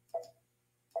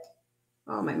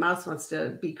 Oh, my mouse wants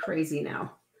to be crazy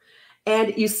now.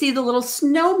 And you see the little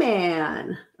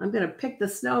snowman. I'm going to pick the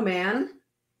snowman.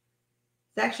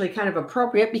 It's actually kind of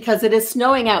appropriate because it is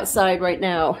snowing outside right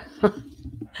now.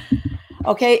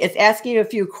 Okay, it's asking you a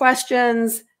few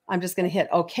questions. I'm just going to hit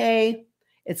OK.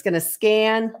 It's going to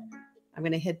scan. I'm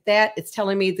going to hit that. It's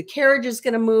telling me the carriage is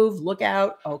going to move. Look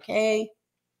out. OK.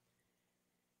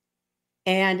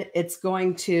 And it's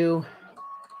going to,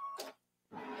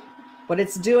 what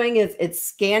it's doing is it's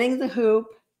scanning the hoop,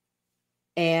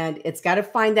 and it's got to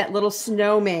find that little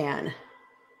snowman.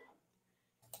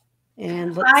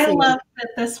 And I love that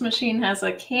this machine has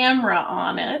a camera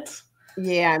on it.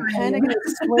 Yeah, I'm kind of going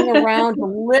to swing around a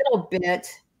little bit.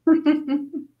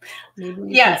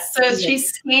 Yes, so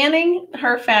she's scanning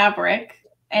her fabric,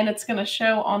 and it's going to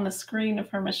show on the screen of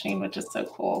her machine, which is so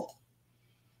cool.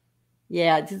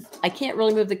 Yeah, I can't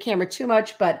really move the camera too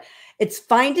much, but it's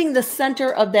finding the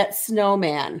center of that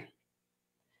snowman.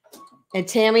 And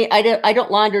Tammy, I don't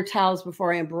launder towels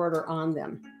before I embroider on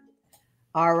them.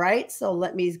 All right, so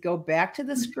let me go back to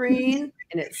the screen.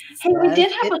 And it's hey, we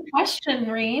did have a question,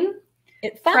 Reen.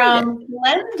 From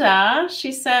Linda.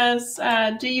 She says,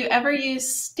 do you ever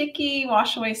use sticky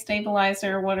wash away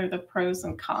stabilizer? What are the pros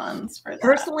and cons for that?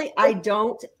 Personally, I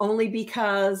don't, only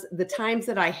because the times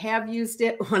that I have used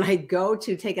it, when I go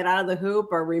to take it out of the hoop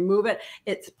or remove it,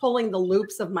 it's pulling the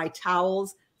loops of my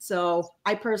towels. So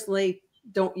I personally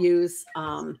don't use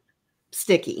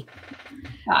sticky.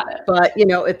 Got it. But, you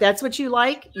know, if that's what you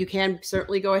like, you can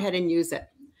certainly go ahead and use it.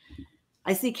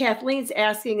 I see Kathleen's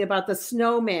asking about the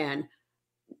snowman.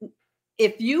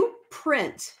 If you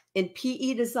print in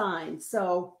PE design,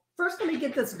 so first let me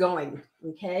get this going,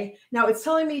 okay? Now it's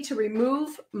telling me to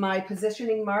remove my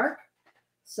positioning mark.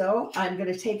 So I'm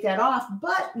going to take that off,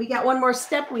 but we got one more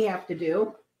step we have to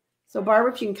do. So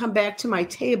Barbara, if you can come back to my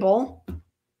table.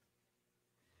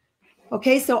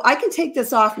 Okay, so I can take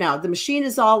this off now. The machine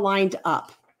is all lined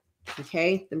up,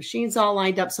 okay? The machine's all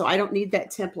lined up, so I don't need that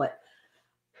template.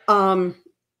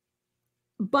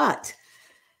 But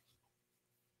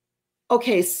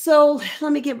okay, so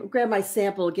let me grab my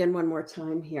sample again one more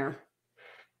time here.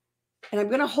 And I'm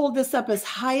going to hold this up as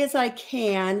high as I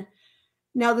can.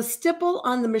 Now the stipple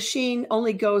on the machine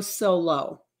only goes so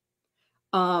low.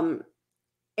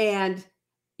 And,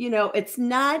 you know, it's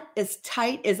not as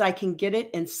tight as I can get it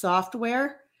in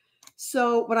software.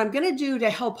 So what I'm going to do to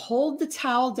help hold the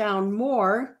towel down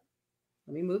more,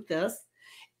 let me move this,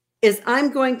 is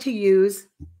I'm going to use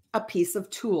a piece of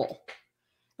tulle.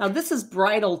 Now this is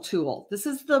bridal tulle. This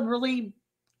is the really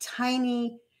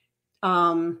tiny,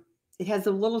 it has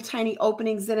the little tiny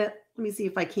openings in it. Let me see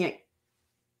if I can't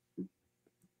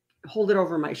hold it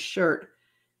over my shirt.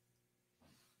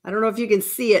 I don't know if you can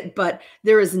see it, but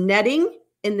there is netting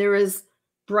and there is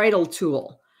bridal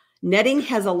tulle. Netting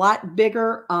has a lot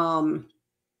bigger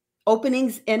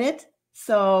openings in it.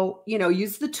 So, you know,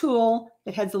 use the tulle.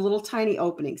 It has the little tiny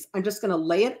openings. I'm just going to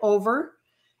lay it over.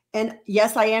 And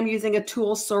yes, I am using a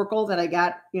tulle circle that I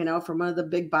got, you know, from one of the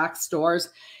big box stores.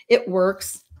 It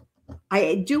works.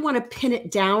 I do want to pin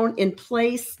it down in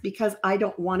place because I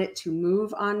don't want it to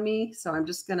move on me. So I'm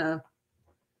just going to,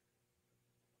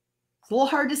 it's a little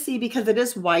hard to see because it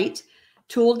is white.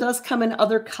 Tulle does come in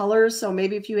other colors. So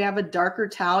maybe if you have a darker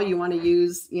towel, you want to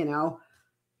use, you know,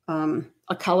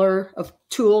 a color of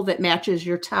tulle that matches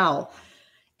your towel.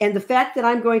 And the fact that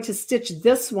I'm going to stitch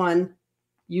this one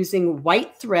using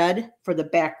white thread for the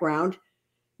background,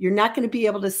 you're not going to be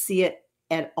able to see it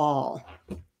at all.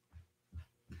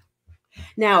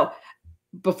 Now,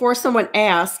 before someone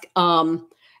asks, on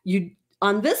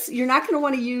this, you're not going to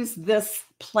want to use this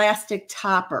plastic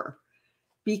topper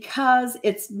because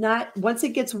it's not, once it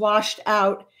gets washed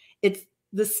out,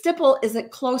 the stipple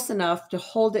isn't close enough to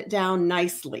hold it down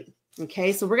nicely.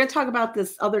 Okay, so we're going to talk about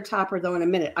this other topper though in a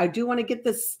minute. I do want to get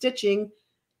this stitching.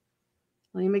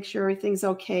 Let me make sure everything's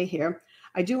okay here.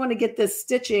 I do want to get this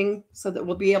stitching so that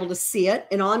we'll be able to see it.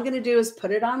 And all I'm going to do is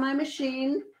put it on my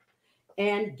machine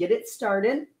and get it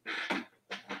started.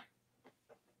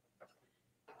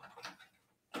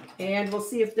 And we'll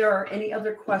see if there are any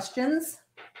other questions.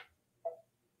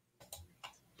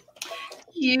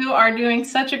 You are doing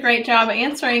such a great job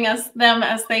answering them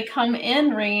as they come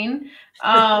in, Reen.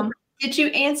 Did you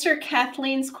answer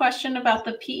Kathleen's question about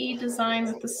the PE design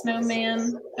with the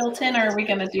snowman built in, or are we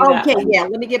going to do that? Okay, yeah,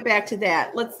 let me get back to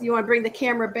that. You want to bring the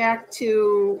camera back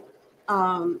to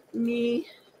me?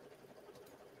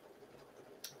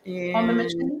 And, on the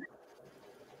machine?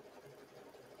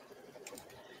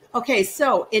 Okay,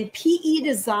 so in PE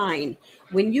design,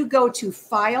 when you go to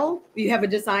File, you have a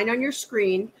design on your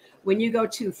screen. When you go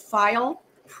to File,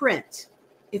 Print,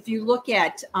 if you look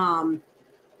at,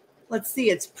 let's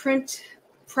see, it's Print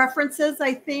Preferences,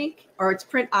 I think, or it's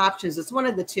Print Options. It's one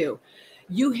of the two.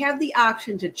 You have the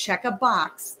option to check a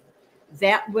box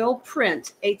that will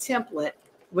print a template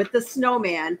with the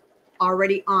snowman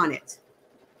already on it.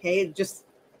 Okay,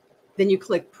 then you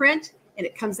click Print, and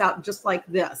it comes out just like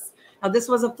this. Now, this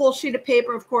was a full sheet of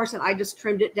paper, of course, and I just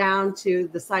trimmed it down to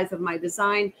the size of my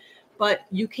design, but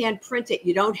you can print it.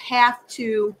 You don't have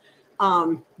to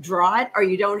draw it, or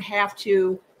you don't have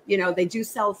to, they do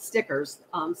sell stickers,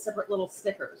 separate little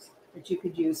stickers that you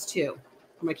could use too.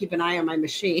 I'm going to keep an eye on my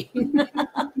machine.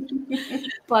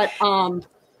 But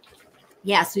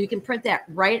yeah, so you can print that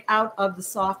right out of the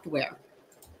software.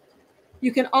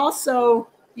 You can also,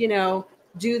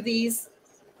 do these,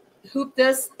 hoop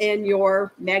this in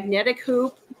your magnetic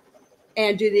hoop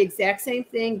and do the exact same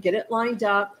thing, get it lined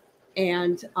up.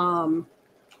 And,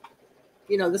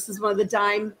 this is one of the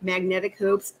dime magnetic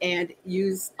hoops, and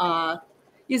use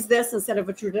this instead of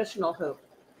a traditional hoop.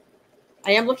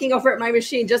 I am looking over at my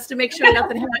machine just to make sure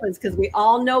nothing happens, because we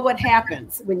all know what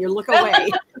happens when you look away.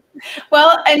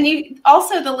 Well, and the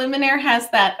Luminaire has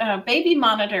that baby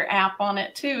monitor app on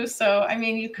it too. So, I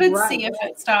mean, you could see if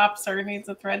it stops or needs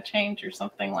a thread change or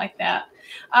something like that.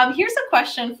 Here's a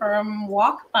question from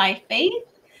Walk by Faith.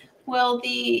 Will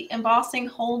the embossing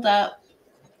hold up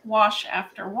wash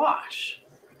after wash?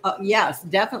 Yes,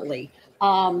 definitely.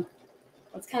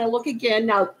 Let's kind of look again.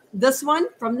 Now, this one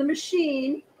from the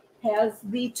machine has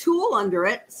the tool under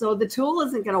it, so the tool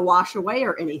isn't going to wash away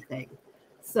or anything.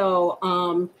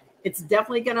 So it's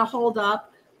definitely going to hold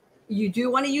up. You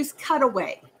do want to use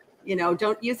cutaway.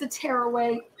 Don't use a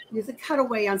tearaway. Use a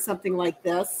cutaway on something like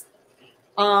this.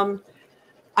 I'm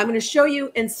going to show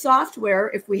you in software,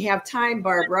 if we have time,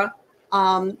 Barbara,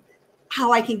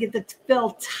 how I can get the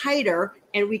fill tighter,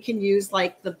 and we can use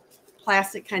like the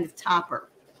plastic kind of topper.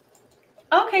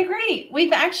 Okay, great.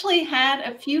 We've actually had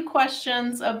a few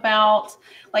questions about,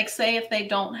 like, say if they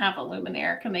don't have a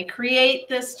Luminaire, can they create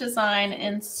this design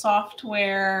in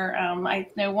software? I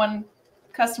know one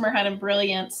customer had a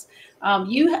Brilliance.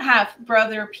 You have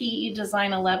Brother PE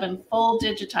Design 11 full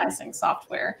digitizing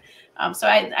software. So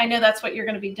I know that's what you're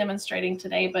going to be demonstrating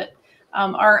today, but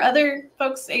are other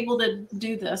folks able to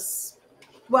do this?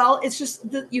 Well, it's just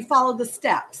that you follow the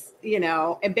steps,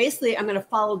 and basically I'm going to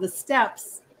follow the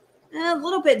steps a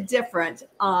little bit different,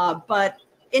 but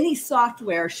any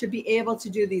software should be able to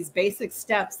do these basic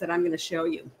steps that I'm going to show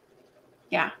you.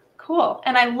 Yeah, cool.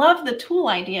 And I love the tool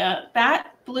idea.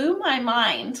 That blew my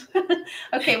mind.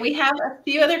 Okay, we have a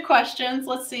few other questions.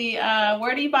 Let's see.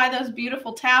 Where do you buy those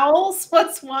beautiful towels?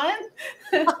 What's one?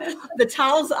 The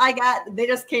towels I got, they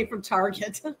just came from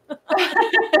Target.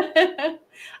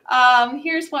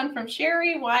 Here's one from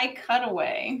Sherry. Why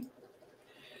cutaway?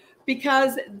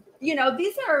 Because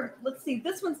these are, let's see,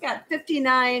 this one's got a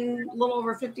little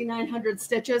over 5,900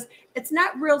 stitches. It's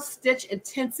not real stitch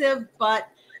intensive, but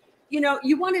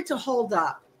you want it to hold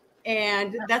up.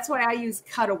 And that's why I use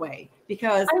cutaway,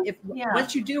 because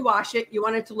once you do wash it, you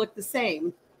want it to look the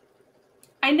same.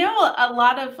 I know a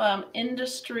lot of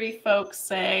industry folks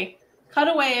say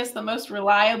cutaway is the most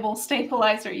reliable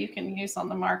stabilizer you can use on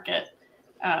the market.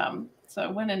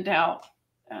 So when in doubt,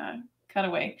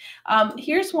 cutaway.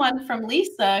 Here's one from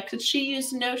Lisa. Could she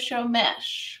use no-show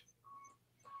mesh?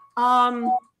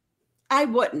 I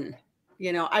wouldn't.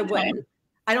 I wouldn't. Okay.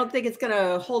 I don't think it's going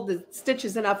to hold the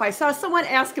stitches enough. I saw someone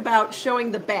ask about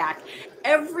showing the back.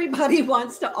 Everybody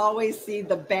wants to always see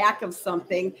the back of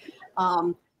something.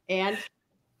 And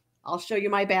I'll show you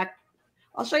my back.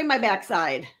 I'll show you my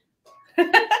backside.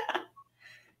 Here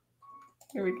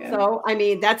we go. So, I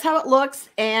mean, that's how it looks.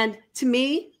 And to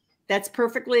me, that's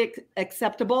perfectly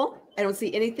acceptable. I don't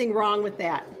see anything wrong with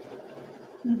that.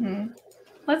 Mm-hmm.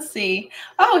 Let's see.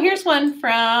 Oh, here's one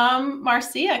from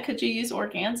Marcia. Could you use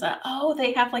organza? Oh,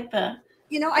 they have like the...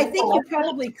 I think you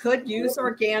probably could use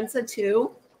organza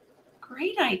too.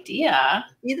 Great idea.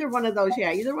 Either one of those.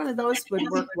 Yeah, either one of those would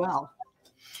work well.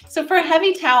 So for a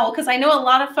heavy towel, because I know a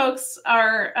lot of folks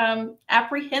are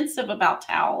apprehensive about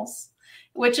towels,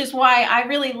 which is why I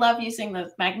really love using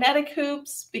the magnetic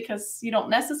hoops, because you don't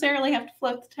necessarily have to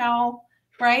float the towel.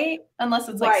 right? Unless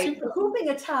it's like Right. super. Hooping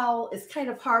a towel is kind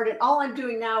of hard. And all I'm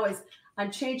doing now is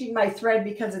I'm changing my thread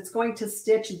because it's going to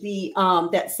stitch the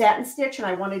that satin stitch, and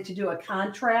I wanted to do a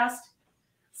contrast.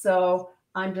 So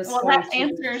I'm just Well, going that to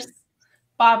answers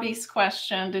Bobby's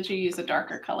question. Did you use a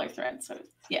darker color thread? So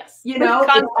yes. you know,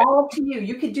 it's all up to you.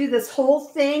 You could do this whole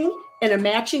thing in a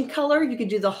matching color. You could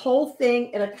do the whole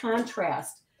thing in a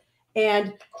contrast.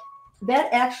 And that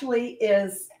actually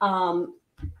is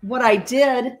what I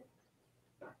did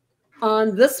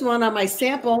on this one on my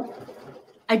sample.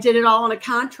 I did it all in a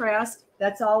contrast.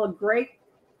 That's all a great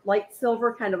light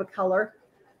silver kind of a color.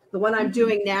 The one I'm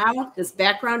doing now, this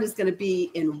background is going to be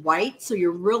in white, so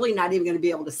you're really not even going to be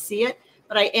able to see it.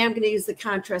 But I am going to use the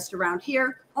contrast around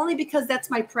here, only because that's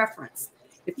my preference.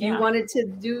 If you wanted to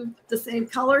do the same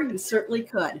color, you certainly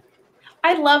could.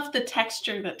 I love the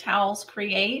texture that towels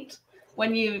create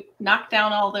when you knock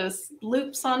down all those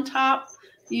loops on top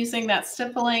using that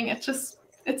stippling. It's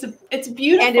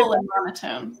beautiful and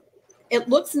monotone. It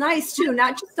looks nice too,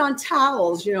 not just on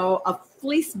towels, you know, a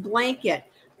fleece blanket,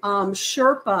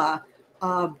 Sherpa,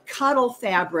 cuddle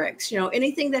fabrics, you know,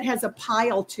 anything that has a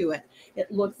pile to it. It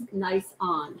looks nice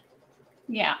on.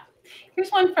 Yeah. Here's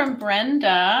one from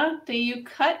Brenda. Do you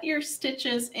cut your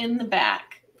stitches in the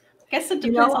back? I guess it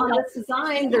depends on this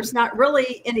design. There's not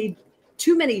really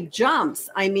too many jumps.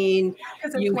 I mean,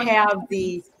 you have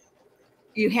the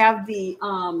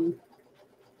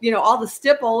you know, all the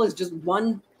stipple is just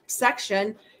one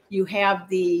section. You have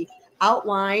the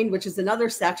outline, which is another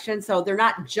section. So they're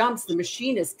not jumps. The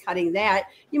machine is cutting that.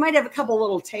 You might have a couple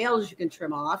little tails you can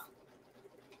trim off.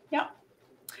 Yeah.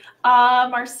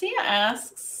 Marcia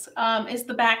asks, is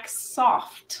the back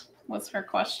soft? Was her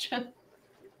question.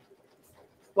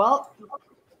 Well,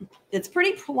 it's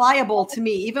pretty pliable to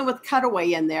me, even with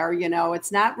cutaway in there. You know,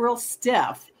 it's not real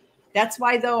stiff. That's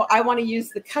why, though, I want to use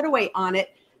the cutaway on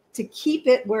it to keep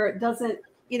it where it doesn't,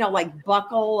 you know, like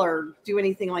buckle or do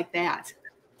anything like that.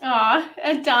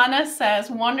 And Donna says,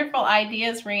 wonderful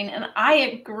ideas, Reen. And I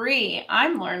agree.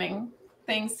 I'm learning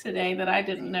things today that I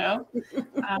didn't know.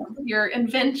 Your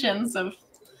inventions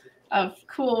of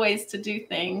cool ways to do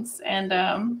things.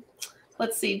 And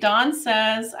let's see. Dawn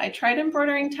says, I tried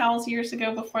embroidering towels years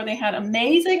ago before they had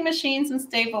amazing machines and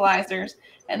stabilizers,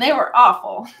 and they were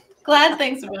awful. Glad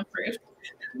things have improved.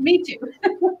 Me too.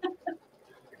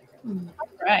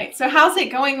 Right. So how's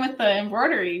it going with the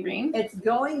embroidery, Reen? It's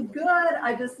going good.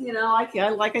 I just, you know,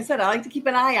 like I said, I like to keep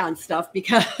an eye on stuff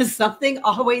because something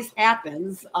always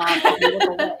happens.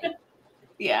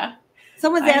 Yeah.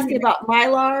 Someone's asking about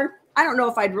Mylar. I don't know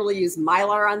if I'd really use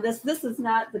Mylar on this. This is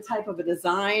not the type of a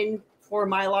design for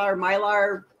Mylar.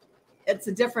 Mylar, it's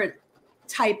a different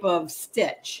type of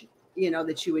stitch, you know,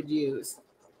 that you would use.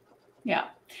 Yeah.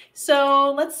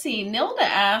 So let's see. Nilda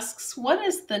asks, what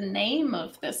is the name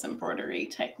of this embroidery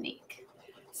technique?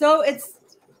 So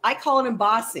I call it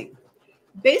embossing.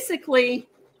 Basically,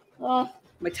 my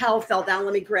towel fell down.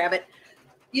 Let me grab it.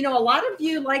 You know, a lot of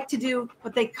you like to do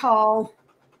what they call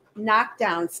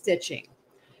knockdown stitching.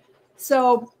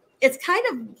 So it's kind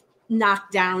of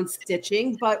knockdown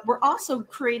stitching, but we're also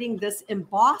creating this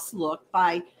embossed look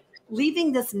by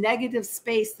leaving this negative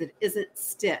space that isn't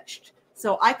stitched.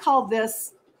 So I call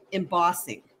this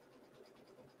embossing.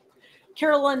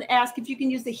 Carolyn asked if you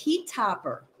can use the heat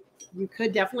topper. You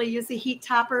could definitely use the heat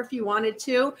topper if you wanted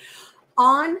to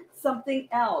on something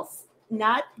else,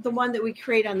 not the one that we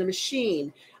create on the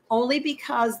machine, only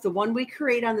because the one we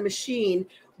create on the machine,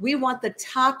 we want the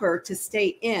topper to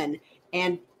stay in,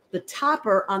 and the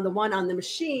topper on the one on the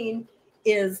machine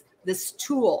is this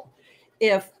tool.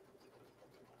 If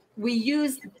we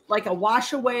use like a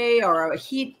wash away or a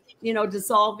heat, you know,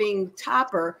 dissolving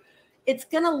topper, it's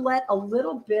going to let a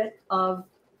little bit of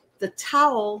the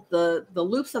towel, the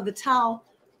loops of the towel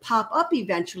pop up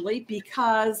eventually,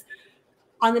 because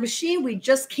on the machine, we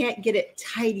just can't get it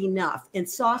tight enough. In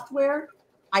software,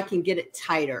 I can get it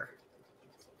tighter.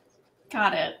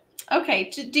 Got it. Okay.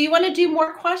 Do you want to do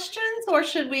more questions, or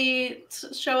should we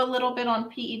show a little bit on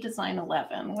PE Design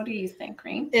 11? What do you think,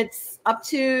 Reen? It's up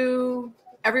to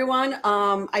everyone.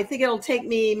 I think it'll take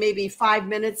me maybe 5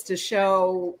 minutes to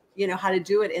show, you know, how to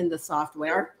do it in the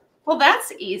software. Well,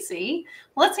 that's easy.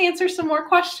 Let's answer some more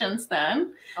questions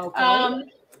then. Okay.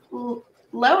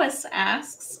 Lois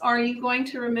asks, are you going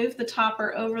to remove the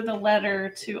topper over the letter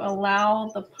to allow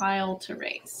the pile to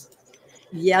raise?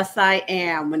 Yes, I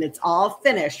am. When it's all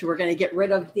finished, we're going to get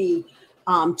rid of the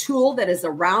tool that is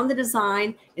around the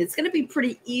design. It's going to be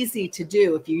pretty easy to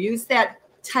do. If you use that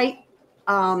tight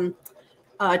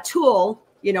tool,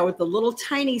 you know, with the little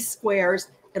tiny squares,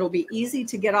 it'll be easy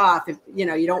to get off. If, you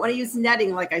know, you don't want to use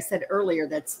netting, like I said earlier,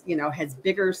 that's, you know, has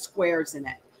bigger squares in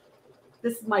it.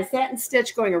 this is my satin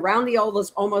stitch going around the oval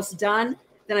is almost done.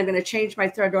 Then I'm going to change my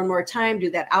thread one more time, do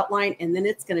that outline, and then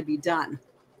it's going to be done.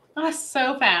 Oh,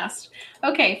 so fast.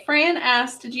 Okay, Fran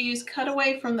asked, did you use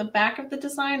cutaway from the back of the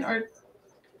design, or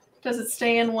does it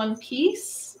stay in one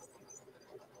piece?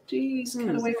 Do you use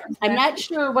cutaway from the back? I'm not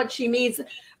sure what she means,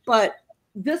 but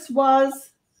this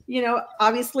was, you know,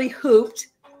 obviously hooped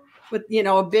with, you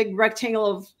know, a big rectangle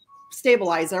of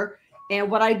stabilizer. And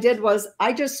what I did was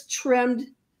I just trimmed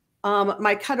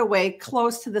my cutaway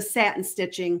close to the satin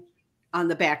stitching on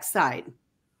the back side.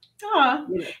 Oh,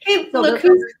 you know. hey, So look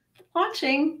who's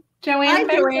watching. Joanne.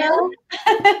 Hi,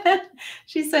 Joanne.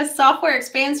 She says software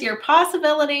expands your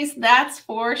possibilities. That's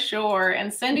for sure.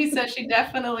 And Cindy says she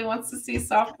definitely wants to see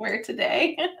software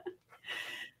today.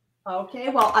 Okay,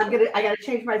 well, I got to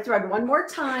change my thread one more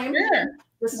time. Sure.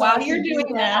 While you're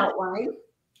doing that,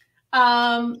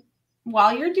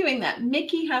 while you're doing that,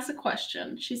 Mickey has a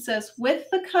question. She says, with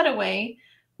the cutaway,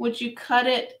 would you cut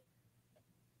it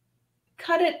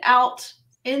out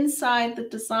inside the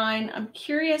design? I'm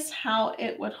curious how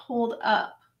it would hold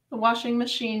up the washing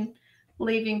machine,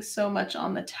 leaving so much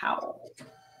on the towel.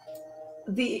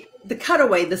 The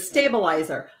cutaway, the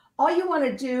stabilizer, all you want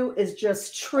to do is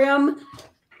just trim,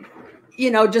 you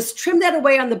know, just trim that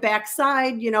away on the back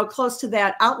side, you know, close to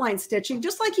that outline stitching,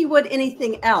 just like you would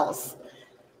anything else.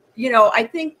 You know, I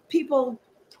think people,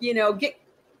 you know, get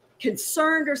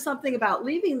concerned or something about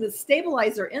leaving the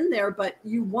stabilizer in there, but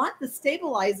you want the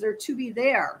stabilizer to be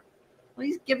there. Let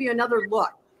me give you another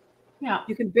look. Yeah.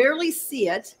 You can barely see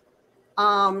it,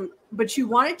 but you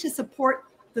want it to support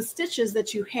the stitches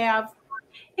that you have.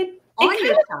 It kind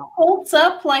of holds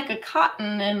up like a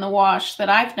cotton in the wash that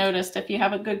I've noticed. If you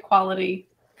have a good quality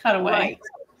cutaway, right,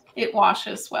 it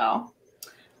washes well.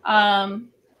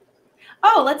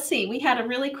 Oh, let's see. We had a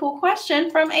really cool question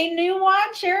from a new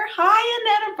watcher. Hi,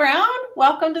 Annetta Brown.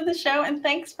 Welcome to the show, and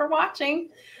thanks for watching.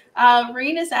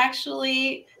 Reen is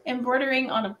actually embroidering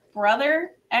on a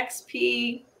Brother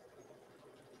XP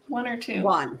 1 or 2?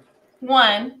 1.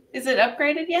 1. Is it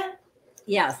upgraded yet?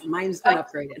 Yes, mine's been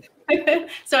upgraded.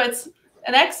 So it's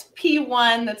an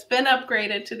XP1 that's been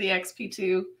upgraded to the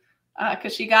XP2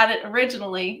 because she got it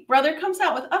originally. Brother comes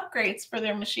out with upgrades for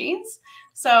their machines.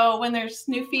 So when there's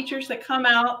new features that come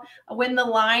out, when the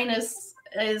line is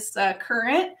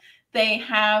current, they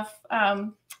have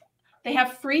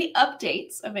free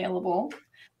updates available,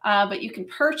 but you can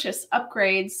purchase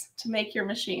upgrades to make your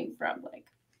machine from like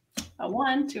a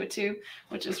 1 to a 2,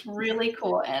 which is really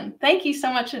cool. And thank you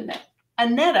so much,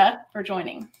 Annetta, for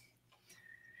joining.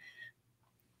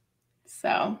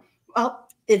 So, well,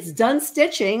 it's done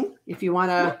stitching. If you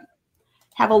want to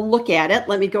have a look at it,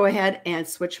 let me go ahead and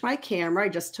switch my camera. I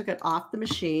just took it off the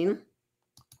machine.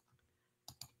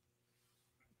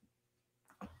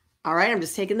 All right, I'm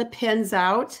just taking the pins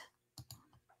out.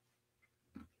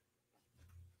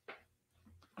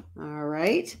 All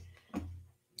right.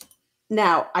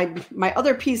 Now, my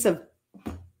other piece of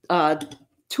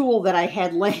tool that I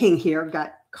had laying here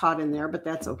got caught in there, but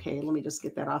that's okay. Let me just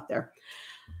get that off there.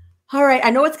 All right, I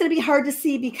know it's going to be hard to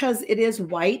see because it is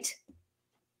white,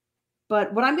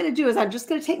 but what I'm going to do is I'm just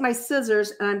going to take my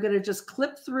scissors and I'm going to just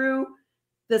clip through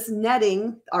this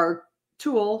netting or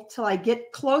tool till I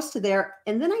get close to there,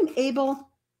 and then I'm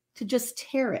able to just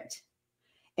tear it.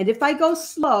 And if I go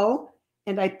slow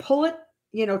and I pull it,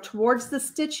 you know, towards the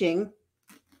stitching,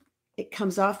 it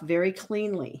comes off very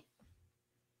cleanly.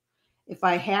 If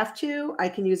I have to, I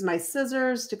can use my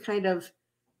scissors to kind of,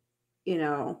 you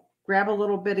know, grab a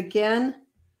little bit again.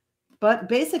 But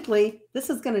basically, this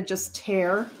is going to just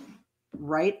tear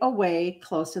right away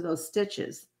close to those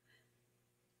stitches.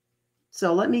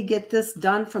 So let me get this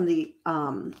done from the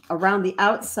around the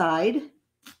outside.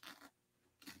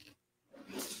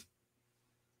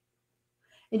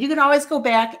 And you can always go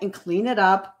back and clean it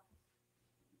up.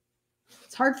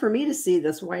 It's hard for me to see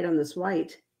this white on this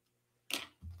white.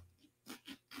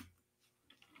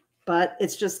 But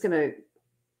it's just going to,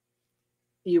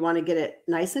 you want to get it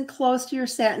nice and close to your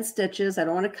satin stitches. I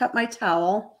don't want to cut my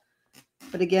towel.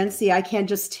 But again, see, I can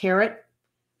just tear it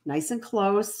nice and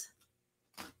close.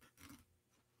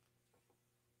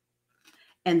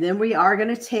 And then we are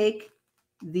going to take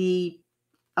the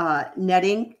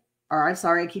netting, or I'm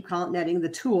sorry, I keep calling it netting, the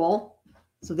tool.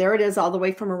 So there it is all the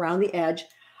way from around the edge,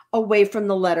 away from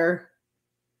the letter,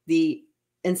 the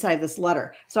inside this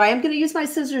letter. So I am going to use my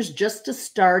scissors just to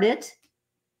start it.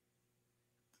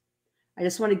 I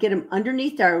just want to get them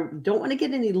underneath there. I don't want to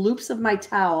get any loops of my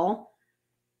towel.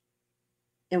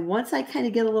 And once I kind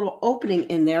of get a little opening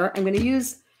in there, I'm going to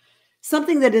use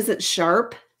something that isn't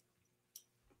sharp.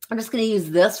 I'm just going to use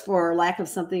this for lack of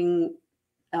something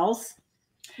else.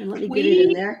 And let me get it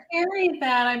in there. We carry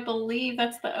that, I believe.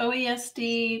 That's the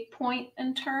OESD point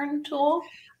and turn tool.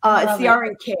 It's the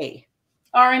R&K.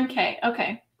 R&K,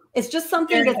 okay. It's just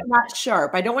something that's not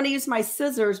sharp. I don't want to use my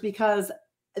scissors because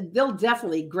they'll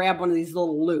definitely grab one of these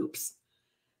little loops.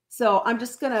 So I'm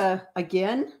just going to,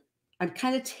 again, I'm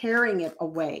kind of tearing it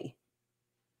away.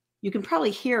 You can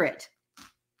probably hear it.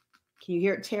 Can you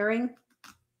hear it tearing?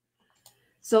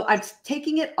 So I'm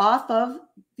taking it off of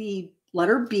the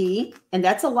letter B, and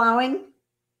that's allowing,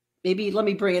 maybe let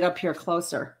me bring it up here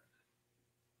closer.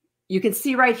 You can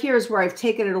see right here is where I've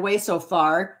taken it away so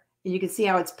far, and you can see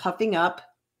how it's puffing up.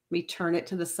 Let me turn it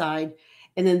to the side.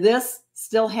 And then this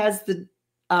still has the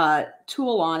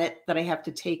tool on it that I have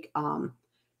to take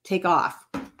off.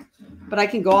 But I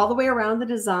can go all the way around the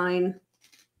design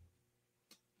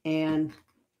and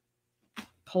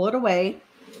pull it away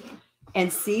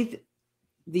and see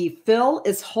the fill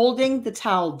is holding the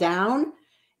towel down,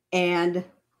 and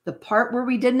the part where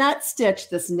we did not stitch,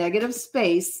 this negative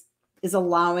space, is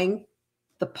allowing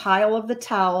the pile of the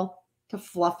towel to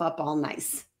fluff up all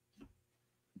nice.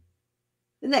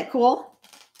 Isn't that cool?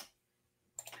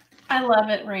 I love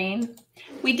it, Reen.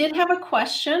 We did have a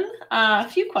question, a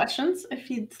few questions, if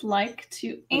you'd like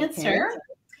to answer.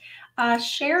 Okay.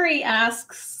 Sherry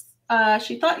asks,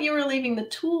 she thought you were leaving the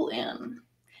tool in.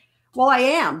 Well, I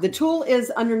am. The tool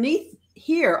is underneath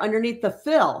here, underneath the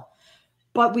fill,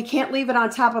 but we can't leave it on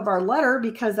top of our letter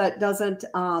because that doesn't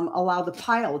allow the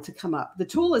pile to come up. The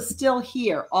tool is still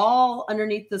here, all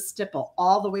underneath the stipple,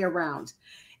 all the way around.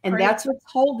 And Great. That's what's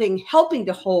helping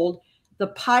to hold the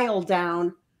pile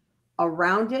down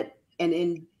around it and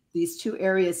in these two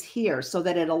areas here so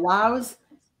that it allows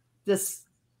this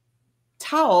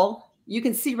towel. You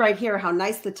can see right here how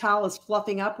nice the towel is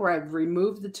fluffing up where I've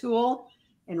removed the tool.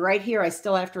 And right here, I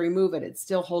still have to remove it. It's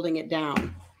still holding it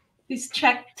down. These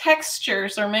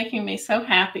textures are making me so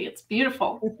happy. It's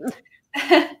beautiful.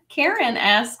 Karen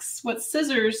asks, what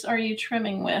scissors are you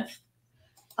trimming with?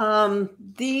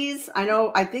 These,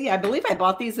 I believe I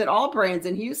bought these at AllBrands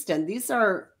in Houston. These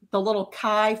are the little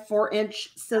Kai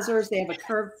 4-inch scissors. They have a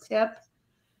curved tip.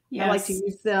 Yes. I like to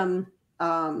use them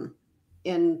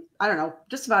in, I don't know,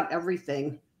 just about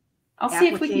everything. I'll see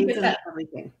if we can get that.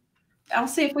 Everything. I'll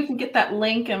see if we can get that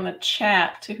link in the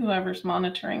chat to whoever's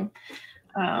monitoring.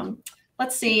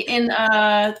 Let's see.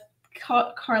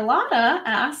 Carlotta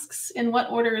asks, in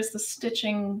what order is the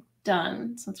stitching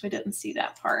done? Since we didn't see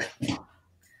that part.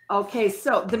 Okay,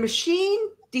 so the machine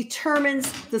determines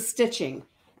the stitching.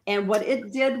 And what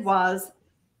it did was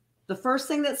the first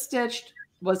thing that stitched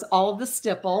was all of the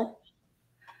stipple.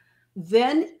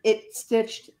 Then it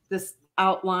stitched this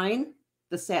outline,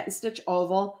 the satin stitch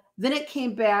oval. Then it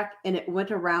came back and it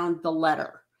went around the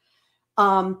letter.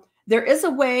 There is a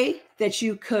way that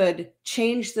you could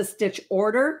change the stitch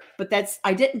order, but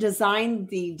I didn't design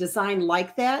the design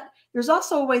like that. There's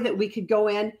also a way that we could go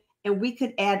in and we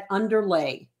could add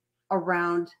underlay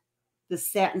around the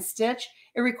satin stitch.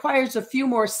 It requires a few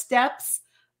more steps,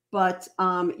 but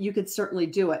you could certainly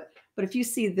do it. But if you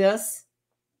see this,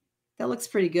 that looks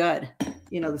pretty good.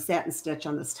 You know, the satin stitch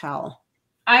on this towel.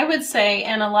 I would say,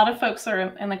 and a lot of folks are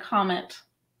in the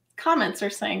comments are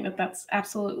saying that that's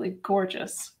absolutely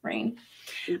gorgeous, Reen.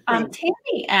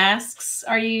 Tammy asks,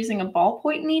 are you using a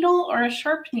ballpoint needle or a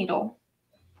sharp needle?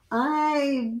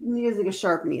 I'm using a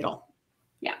sharp needle.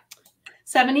 Yeah.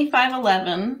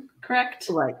 7511, correct?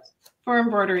 Right. For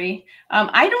embroidery.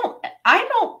 I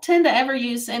don't tend to ever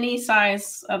use any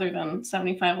size other than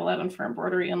 7511 for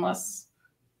embroidery unless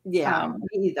me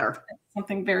either.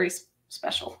 Something very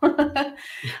special.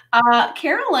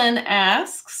 Carolyn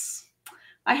asks,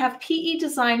 I have PE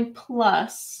Design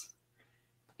Plus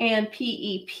and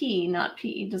PEP, not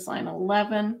PE Design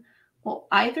 11. Will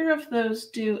either of those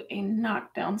do a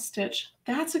knockdown stitch?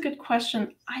 That's a good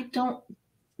question. I don't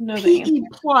know the answer. PE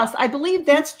Plus, I believe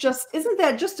that's just, isn't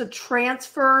that just a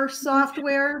transfer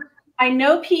software? I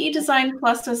know PE Design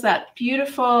Plus does that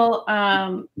beautiful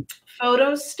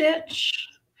photo stitch.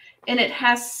 And it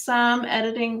has some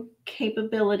editing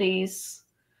capabilities,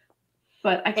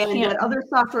 but I can't. And that other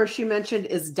software she mentioned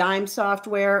is Dime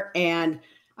software, and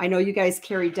I know you guys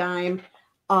carry Dime,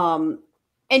 and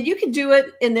you can do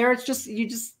it in there. It's just you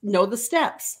just know the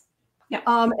steps. Yeah.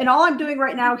 And all I'm doing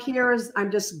right now here is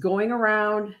I'm just going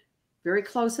around very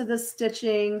close to the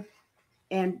stitching,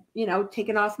 and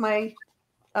taking off my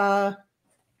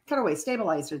cutaway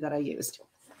stabilizer that I used.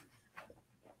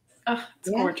 Oh, it's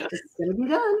gorgeous. It's gonna be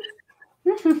done.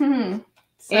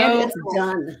 And it's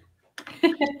done.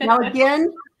 Now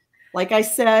again, like I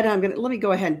said, let me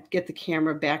go ahead and get the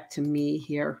camera back to me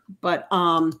here. But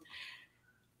I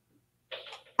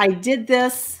did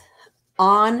this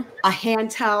on a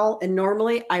hand towel. And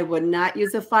normally I would not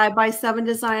use a 5x7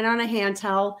 design on a hand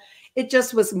towel. It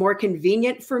just was more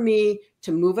convenient for me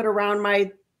to move it around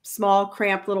my small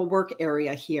cramped little work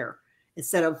area here.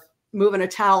 Instead of moving a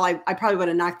towel, I probably would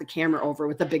have knocked the camera over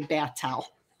with a big bath towel.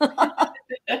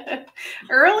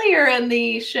 Earlier in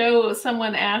the show,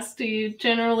 someone asked, do you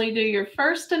generally do your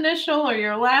first initial or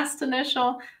your last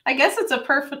initial? I guess it's a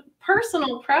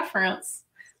personal preference.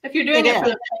 If you're doing it for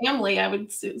the family, I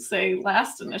would say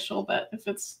last initial, but if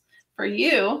it's for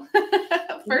you,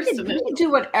 first initial. You can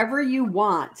do whatever you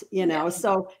want, you know. Yeah.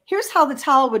 So here's how the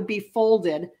towel would be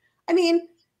folded. I mean,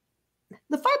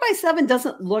 the 5x7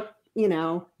 doesn't look, you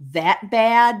know, that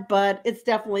bad, but it's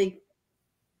definitely,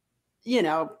 you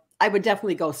know, I would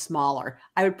definitely go smaller.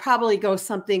 I would probably go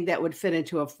something that would fit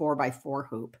into a 4x4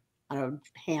 hoop on a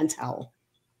hand towel.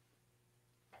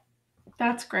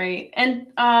 That's great. And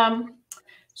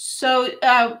so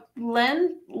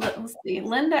let's see,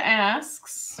 Linda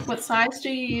asks, what size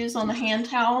do you use on the hand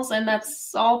towels? And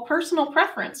that's all personal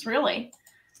preference, really.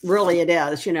 Really it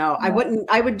is, you know.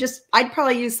 I'd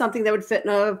probably use something that would fit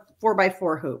in a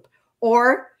 4x4 hoop.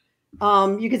 Or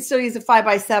you could still use a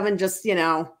 5x7, just, you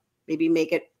know, maybe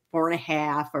make it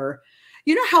 4.5, or,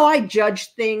 you know how I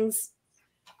judge things?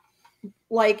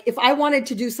 Like if I wanted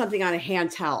to do something on a hand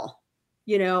towel,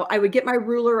 you know, I would get my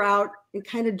ruler out and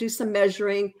kind of do some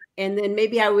measuring. And then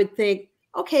maybe I would think,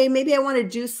 okay, maybe I want to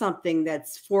do something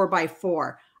that's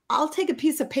 4x4. I'll take a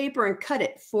piece of paper and cut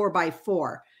it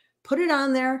 4x4, put it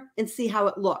on there and see how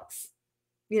it looks.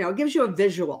 You know, it gives you a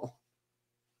visual.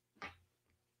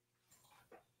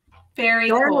 Very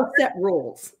there cool. are no set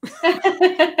rules.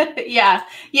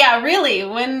 Yeah, really.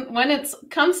 When it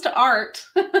comes to art.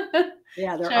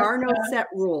 Yeah, there are no set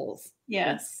rules.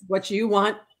 Yes. It's what you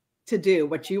want to do,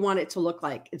 what you want it to look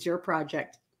like. It's your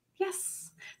project.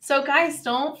 Yes. So guys,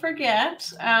 don't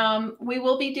forget, we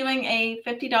will be doing a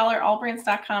 $50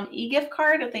 allbrands.com e-gift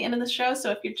card at the end of the show.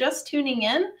 So if you're just tuning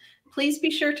in, please be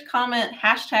sure to comment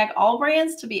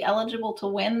 #allbrands to be eligible to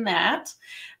win that.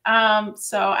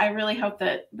 So I really hope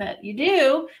that you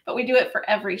do, but we do it for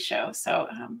every show. So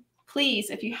please,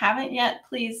 if you haven't yet,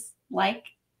 please like,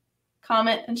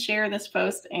 comment, and share this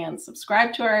post, and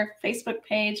subscribe to our Facebook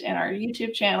page and our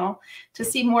YouTube channel to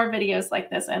see more videos like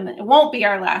this. And it won't be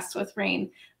our last with Reen.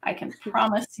 I can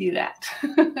promise you that.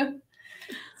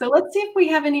 So let's see if we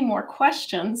have any more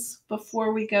questions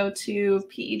before we go to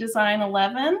PE Design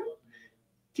 11.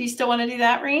 Do you still want to do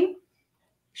that, Reen?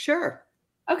 Sure.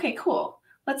 Okay, cool.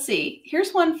 Let's see.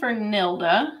 Here's one for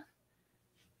Nilda.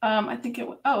 I think it.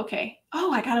 Oh, okay.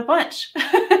 Oh, I got a bunch.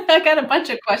 I got a bunch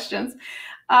of questions.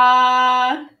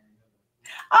 Oh,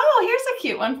 here's a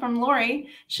cute one from Lori.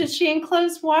 Should she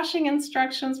enclose washing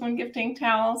instructions when gifting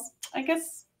towels? I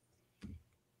guess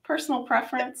personal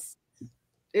preference.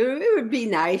 It would be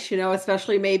nice, you know,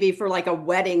 especially maybe for like a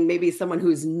wedding, maybe someone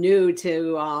who's new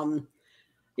to,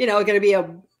 you know, going to be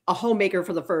a homemaker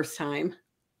for the first time.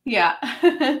 Yeah.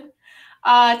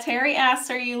 Terry asks,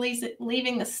 are you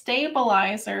leaving the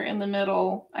stabilizer in the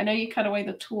middle? I know you cut away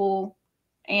the tool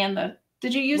and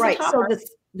did you use the topper? So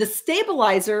the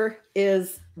stabilizer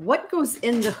is what goes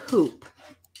in the hoop.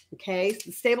 Okay.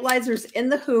 The stabilizer's in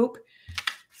the hoop.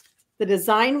 The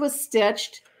design was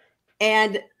stitched,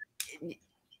 and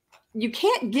you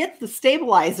can't get the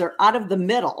stabilizer out of the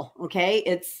middle. Okay.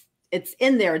 It's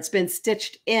in there. It's been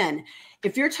stitched in.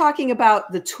 If you're talking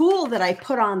about the tool that I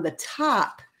put on the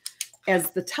top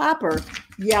as the topper,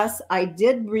 yes, I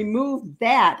did remove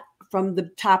that from the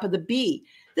top of the B.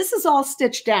 This is all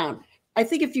stitched down. I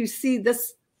think if you see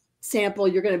this sample,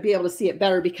 you're going to be able to see it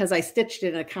better because I stitched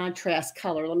it in a contrast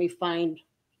color. Let me find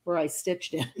where I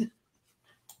stitched it.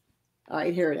 All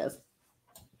right, here it is.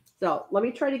 So let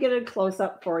me try to get a close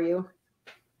up for you.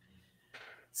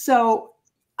 So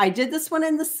I did this one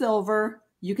in the silver.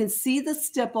 You can see the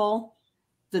stipple.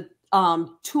 The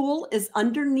tool is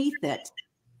underneath it.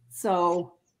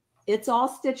 So it's all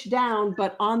stitched down,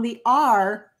 but on the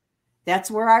R,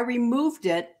 that's where I removed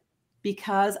it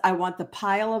because I want the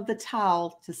pile of the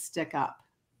towel to stick up.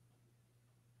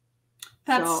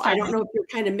 So I don't know if you're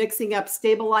kind of mixing up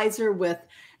stabilizer with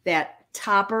that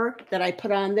topper that I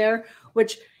put on there,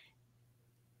 which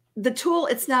the tool,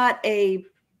 it's not a,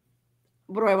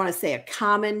 what do I want to say, a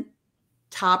common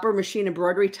topper, machine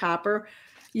embroidery topper.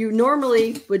 You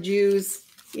normally would use,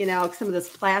 you know, some of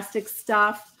this plastic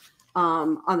stuff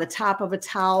on the top of a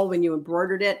towel when you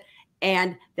embroidered it.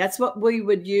 And that's what we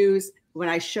would use when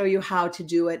I show you how to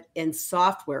do it in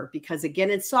software, because again,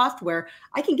 in software,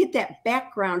 I can get that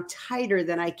background tighter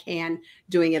than I can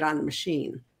doing it on the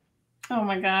machine. Oh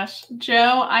my gosh,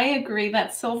 Joe, I agree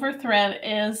that silver thread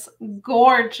is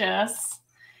gorgeous.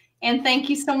 And thank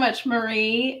you so much,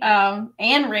 Marie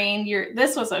and Reen.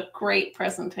 This was a great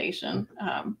presentation.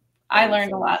 I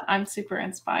learned a lot. I'm super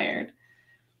inspired.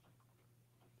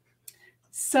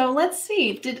 So let's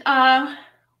see.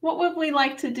 What would we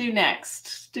like to do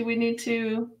next? Do we need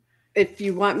to? If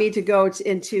you want me to go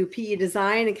into PE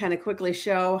design and kind of quickly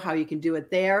show how you can do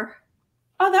it there.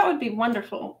 Oh, that would be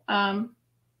wonderful.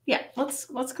 Yeah, let's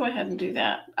go ahead and do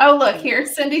that. Oh, look here.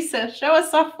 Cindy says, show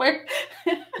us software.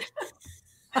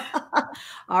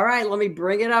 All right, let me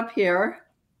bring it up here.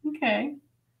 Okay.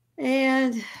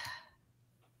 And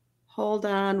hold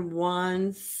on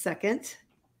 1 second.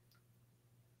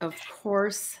 Of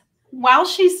course. While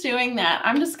she's doing that,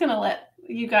 I'm just going to let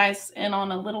you guys in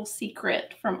on a little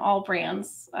secret from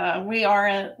AllBrands. We are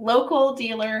a local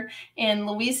dealer in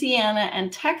Louisiana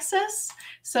and Texas.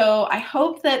 So I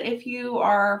hope that if you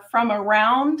are from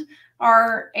around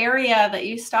our area, that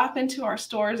you stop into our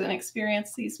stores and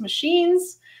experience these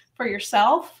machines for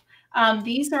yourself.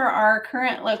 These are our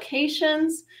current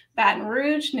locations: Baton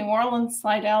Rouge, New Orleans,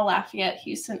 Slidell, Lafayette,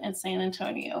 Houston, and San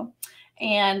Antonio.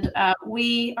 And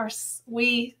we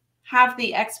have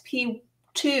the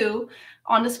XP2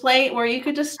 on display where you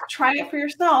could just try it for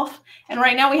yourself. And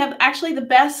right now we have actually the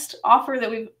best offer that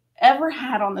we've ever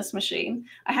had on this machine.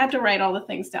 I had to write all the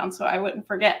things down so I wouldn't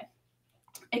forget.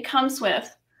 It comes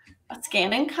with a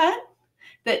scan and cut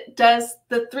that does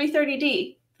the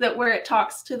 330D, where it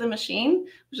talks to the machine,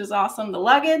 which is awesome. The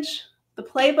luggage, the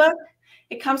playbook.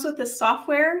 It comes with the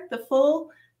software, the full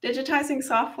digitizing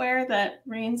software that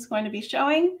Reen's going to be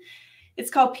showing. It's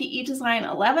called PE Design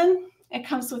 11. It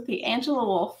comes with the Angela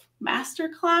Wolf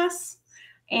Masterclass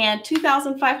and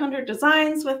 2,500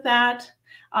 designs with that.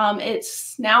 It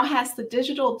now has the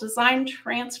digital design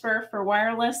transfer for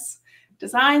wireless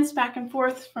designs back and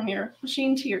forth from your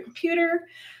machine to your computer.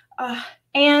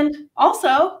 And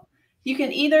also, you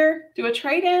can either do a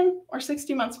trade-in or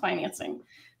 60 months financing.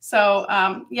 So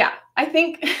yeah, I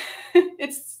think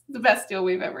it's the best deal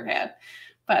we've ever had.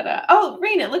 But oh,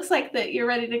 Reen, it looks like that you're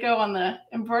ready to go on the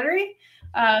embroidery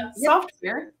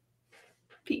software,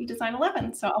 PE Design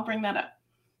 11. So I'll bring that up.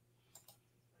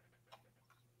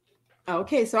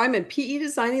 Okay, so I'm in PE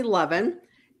Design 11,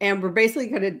 and we're basically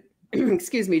going to,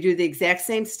 excuse me, do the exact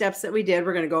same steps that we did.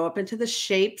 We're going to go up into the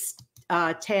Shapes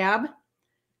tab,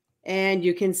 and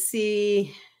you can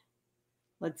see,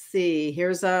 let's see,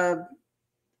 here's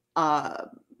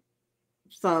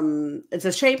it's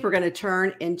a shape we're going to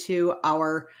turn into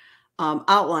our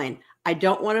outline. I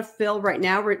don't want to fill right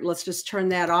now. Let's just turn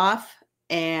that off.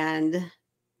 And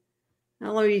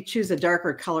now let me choose a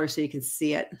darker color so you can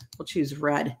see it. We'll choose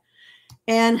red.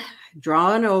 And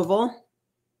draw an oval.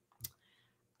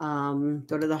 Go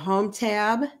to the Home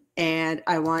tab, and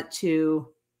I want to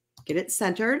get it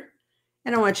centered.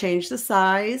 And I want to change the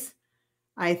size.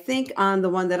 I think on the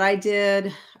one that I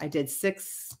did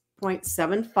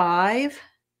 6.75.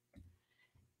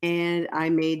 And I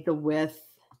made the width,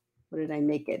 what did I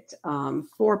make it?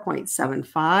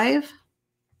 4.75.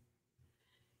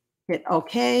 Hit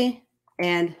OK.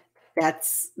 And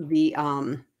that's the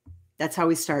that's how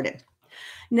we started.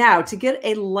 Now, to get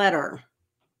a letter,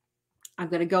 I'm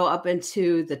going to go up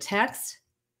into the text,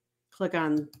 click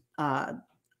on the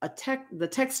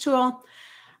text tool.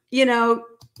 You know,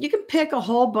 you can pick a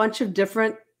whole bunch of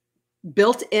different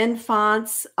built-in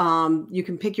fonts. You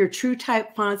can pick your true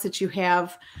type fonts that you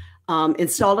have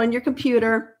installed on your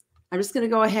computer. I'm just going to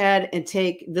go ahead and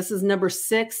this is number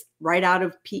 6 right out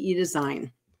of PE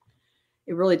Design.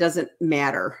 It really doesn't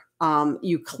matter.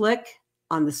 You click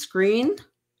on the screen,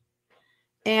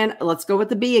 and let's go with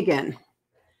the B again.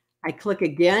 I click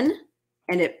again,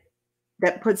 and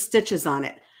that puts stitches on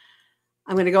it.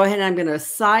 I'm going to go ahead and I'm going to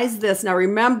size this. Now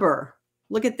remember,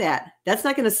 look at that. That's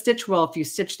not going to stitch well if you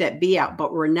stitch that B out,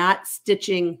 but we're not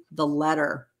stitching the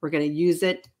letter. We're going to use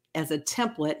it as a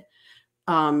template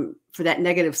for that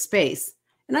negative space.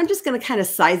 And I'm just going to kind of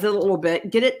size it a little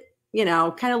bit, get it, you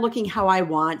know, kind of looking how I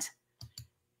want.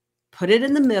 Put it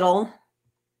in the middle,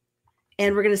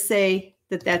 and we're going to say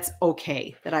that that's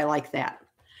okay, that I like that.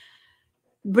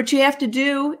 What you have to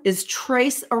do is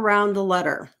trace around the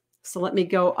letter. So let me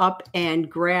go up and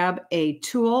grab a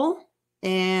tool,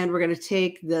 and we're going to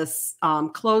take this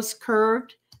close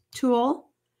curved tool,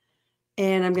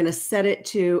 and I'm going to set it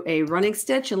to a running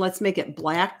stitch, and let's make it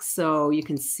black so you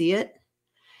can see it.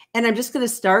 And I'm just going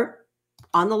to start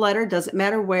on the letter, doesn't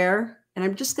matter where, and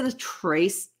I'm just going to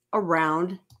trace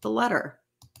around the letter.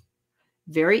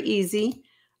 Very easy.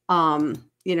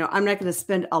 You know, I'm not going to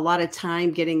spend a lot of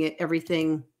time getting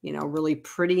everything, you know, really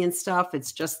pretty and stuff.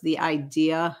 It's just the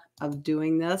idea of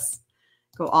doing this.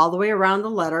 Go all the way around the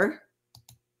letter.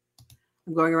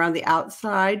 I'm going around the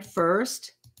outside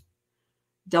first.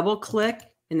 double click,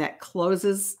 and that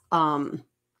closes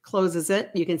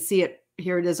it. You can see it.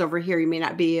 Here it is over here. You may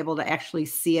not be able to actually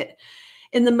see it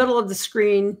in the middle of the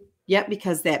screen yet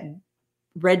because that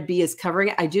red bee is covering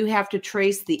it. I do have to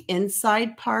trace the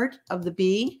inside part of the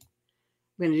bee.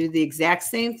 I'm going to do the exact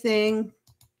same thing.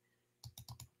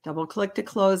 Double click to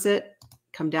close it.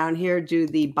 Come down here, do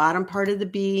the bottom part of the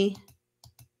bee.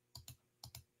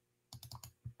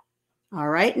 All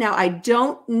right, now I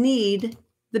don't need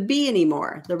the bee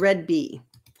anymore, the red bee.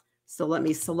 So let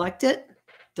me select it,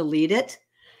 delete it.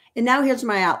 And now here's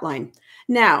my outline.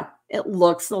 Now it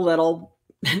looks a little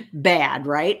bad,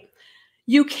 right?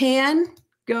 You can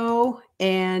go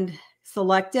and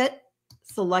select it,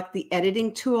 select the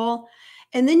editing tool,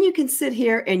 and then you can sit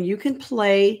here and you can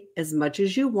play as much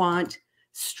as you want,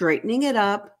 straightening it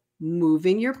up,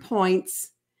 moving your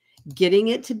points, getting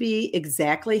it to be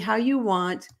exactly how you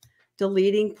want,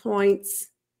 deleting points,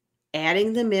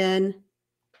 adding them in,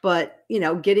 but, you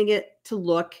know, getting it to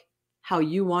look how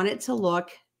you want it to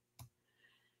look.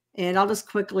 And I'll just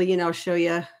quickly, you know, show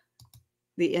you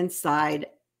the inside,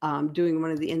 doing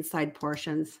one of the inside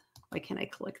portions. Why can't I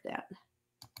click that?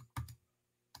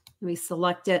 Let me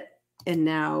select it. And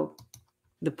now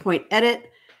the point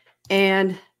edit.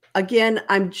 And again,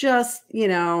 I'm just, you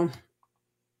know,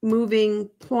 moving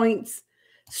points,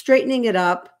 straightening it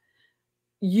up.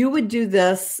 You would do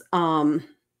this, you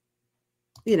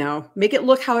know, make it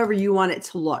look however you want it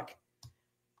to look.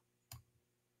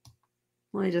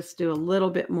 Let me just do a little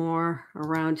bit more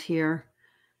around here.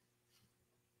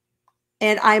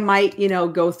 And I might, you know,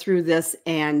 go through this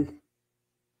and,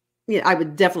 you know, I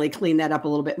would definitely clean that up a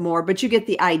little bit more, but you get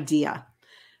the idea.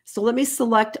 So let me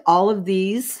select all of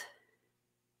these.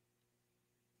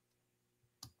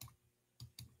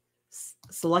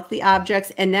 Select the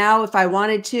objects. And now if I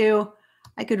wanted to,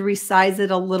 I could resize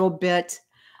it a little bit.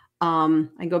 I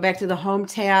go back to the home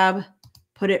tab,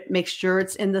 put it, make sure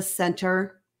it's in the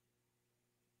center.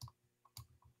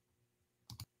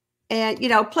 And, you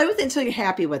know, play with it until you're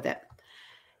happy with it.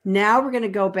 Now we're going to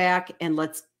go back and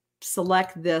let's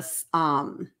select this,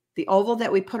 the oval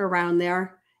that we put around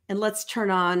there, and let's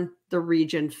turn on the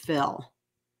region fill.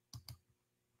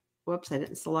 Whoops, I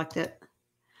didn't select it.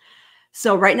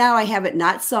 So right now I have it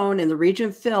not sewn, and the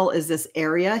region fill is this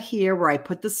area here where I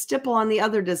put the stipple on the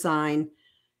other design,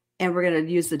 and we're going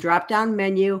to use the drop-down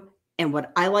menu. And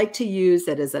what I like to use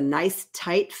that is a nice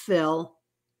tight fill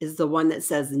is the one that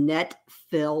says net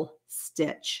fill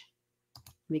stitch.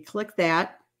 Let me click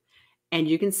that, and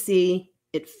you can see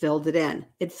it filled it in.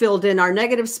 It filled in our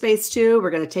negative space too.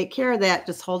 We're going to take care of that.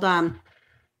 Just hold on.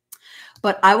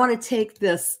 But I want to take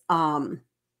this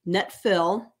net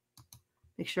fill,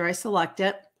 make sure I select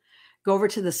it, go over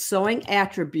to the sewing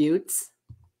attributes,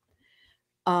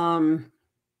 and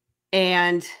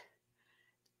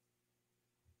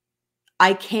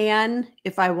I can,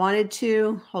 if I wanted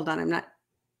to, hold on, I'm not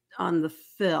on the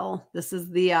fill. This is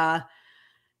the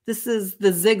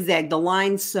zigzag, the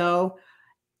line sew.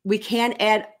 We can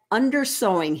add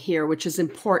undersewing here, which is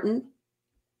important.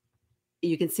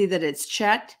 You can see that it's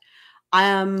checked.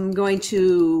 I'm going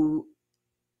to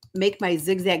make my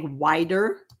zigzag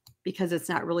wider because it's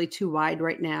not really too wide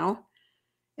right now.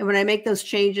 And when I make those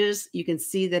changes, you can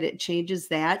see that it changes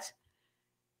that.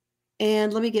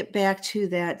 And let me get back to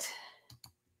that.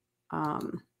 I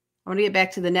want to get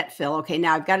back to the net fill. Okay,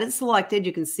 now I've got it selected.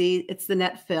 You can see it's the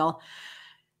net fill.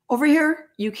 Over here,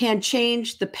 you can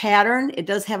change the pattern. It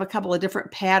does have a couple of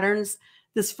different patterns.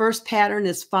 This first pattern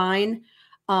is fine.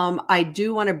 I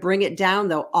do want to bring it down,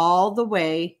 though, all the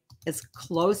way as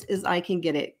close as I can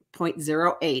get it.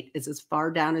 0.08 is as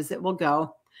far down as it will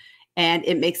go. And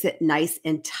it makes it nice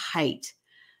and tight.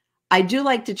 I do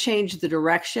like to change the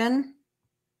direction.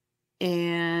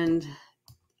 And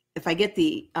if I get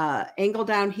the angle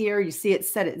down here, you see it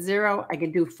set at 0. I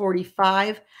can do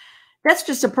 45. That's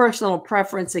just a personal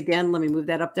preference. Again, let me move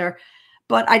that up there.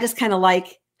 But I just kind of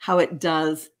like how it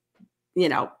does, you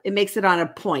know, it makes it on a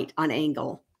point, on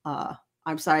angle.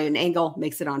 I'm sorry, an angle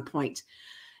makes it on point.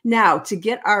 Now, to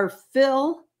get our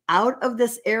fill out of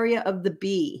this area of the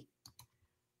bee,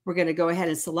 we're going to go ahead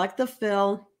and select the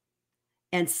fill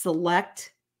and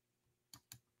select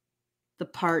the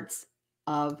parts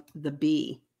of the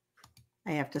bee.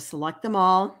 I have to select them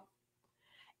all.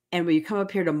 And when you come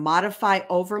up here to modify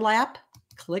overlap,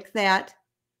 click that,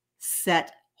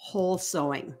 set whole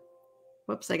sewing.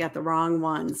 Whoops, I got the wrong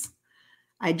ones.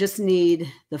 I just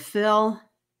need the fill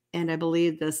and I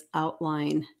believe this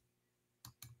outline.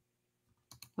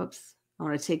 Whoops, I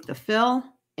want to take the fill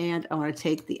and I want to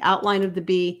take the outline of the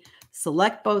bee,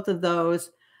 select both of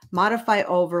those, modify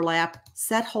overlap,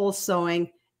 set whole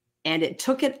sewing, and it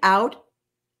took it out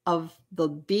of the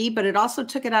bee, but it also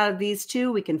took it out of these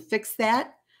two. We can fix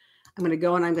that. I'm going to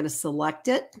go and I'm going to select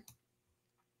it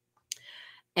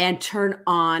and turn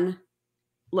on.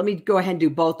 Let me go ahead and do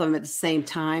both of them at the same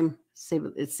time.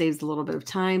 It saves a little bit of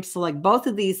time. Select both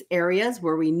of these areas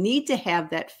where we need to have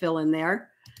that fill in there.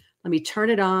 Let me turn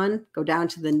it on, go down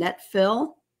to the net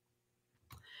fill,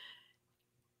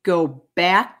 go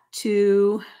back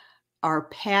to our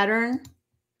pattern,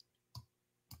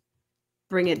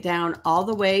 bring it down all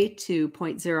the way to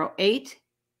 0.08,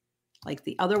 like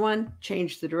the other one,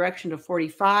 change the direction to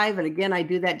 45. And again, I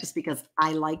do that just because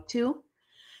I like to.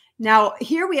 Now,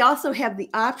 here we also have the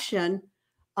option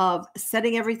of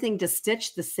setting everything to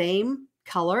stitch the same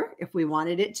color if we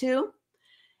wanted it to.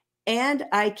 And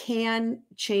I can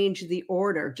change the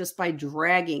order just by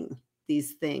dragging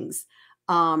these things.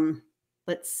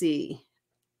 Let's see.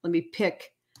 Let me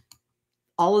pick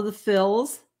all of the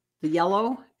fills. The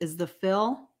yellow is the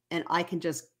fill, and I can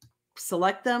just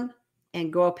select them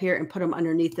and go up here and put them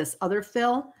underneath this other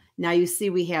fill. Now you see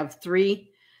we have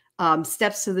 3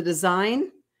 steps to the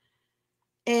design.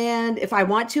 And if I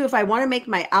want to make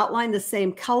my outline the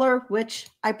same color, which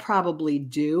I probably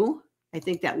do, I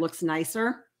think that looks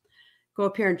nicer. Go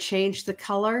up here and change the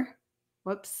color.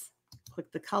 Whoops,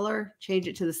 click the color, change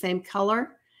it to the same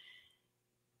color,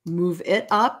 move it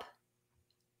up.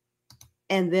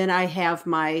 And then I have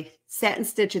my satin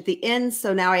stitch at the end.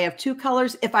 So now I have 2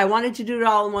 colors. If I wanted to do it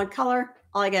all in one color,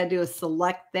 all I got to do is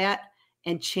select that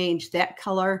and change that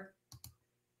color.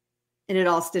 And it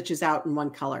all stitches out in one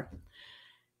color.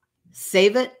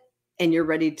 Save it, and you're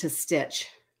ready to stitch.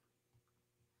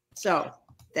 So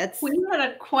that's... We had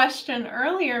a question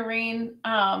earlier, Reen.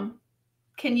 Can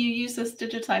you use this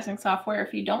digitizing software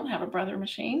if you don't have a brother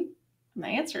machine? And the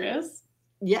answer is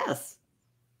yes.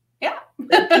 Yeah.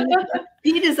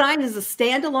 P-Design is a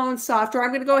standalone software. I'm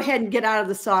going to go ahead and get out of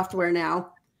the software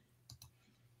now.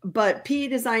 But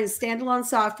P-Design is standalone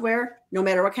software. No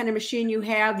matter what kind of machine you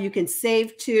have, you can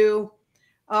save to,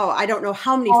 I don't know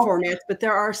how many formats, but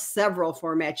there are several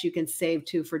formats you can save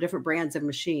to for different brands of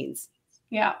machines.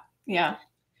 Yeah, yeah.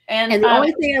 And the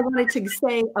only thing I wanted to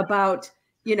say about,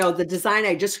 the design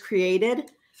I just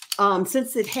created,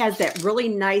 since it has that really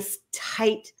nice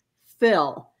tight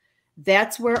fill,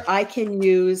 that's where I can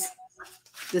use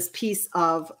this piece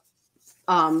of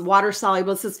water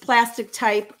soluble. It's this plastic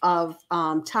type of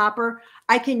topper.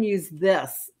 I can use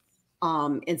this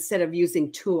instead of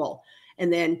using tulle,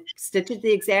 and then stitch it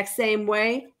the exact same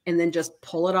way and then just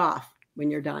pull it off when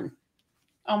you're done.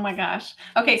 Oh my gosh.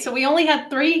 Okay, so we only had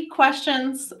 3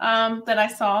 questions that I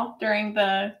saw during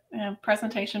the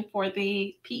presentation for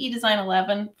the PE Design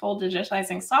 11 full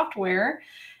digitizing software.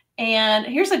 And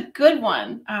here's a good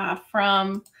one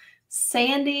from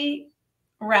Sandy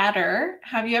Ratter.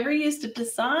 Have you ever used a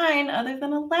design other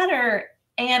than a letter?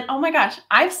 And oh my gosh,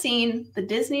 I've seen the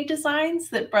Disney designs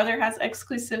that Brother has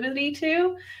exclusivity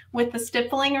to with the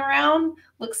stippling around.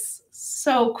 Looks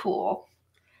so cool.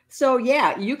 So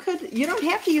yeah, you don't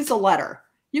have to use a letter.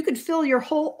 You could fill your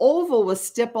whole oval with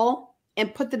stipple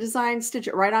and put the design, stitch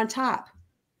it right on top.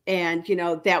 And,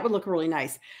 that would look really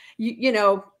nice.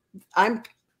 I'm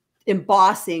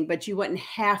embossing, but you wouldn't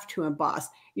have to emboss.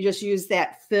 You just use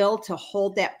that fill to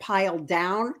hold that pile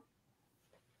down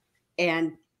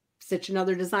and stitch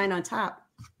another design on top.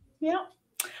 Yeah.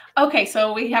 Okay,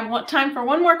 so we have time for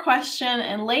one more question.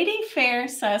 And Lady Fair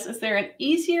says, is there an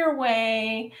easier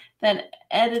way than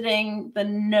editing the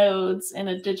nodes in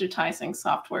a digitizing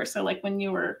software? So like when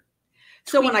you were...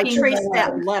 So when I trace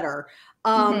that letter,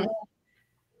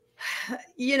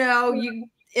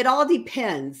 it all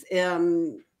depends.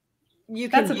 You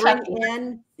can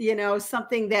bring in,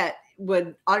 something that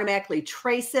would automatically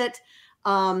trace it.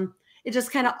 It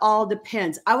just kind of all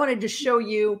depends. I wanted to show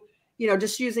you,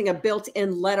 just using a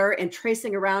built-in letter and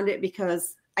tracing around it,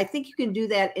 because I think you can do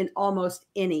that in almost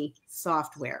any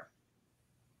software.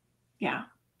 Yeah.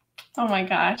 Oh my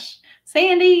gosh.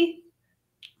 Sandy.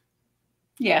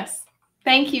 Yes.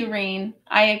 Thank you, Reen.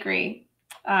 I agree.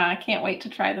 I can't wait to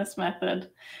try this method.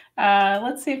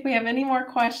 Let's see if we have any more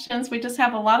questions. We just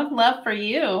have a lot of love for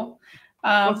you.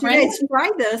 Well, if you guys try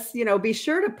this, be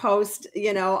sure to post,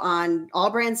 on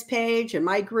AllBrands page and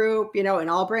my group, and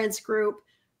AllBrands group.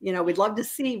 We'd love to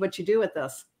see what you do with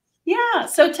this. Yeah.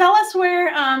 So tell us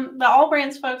where the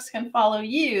AllBrands folks can follow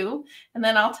you, and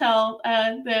then I'll tell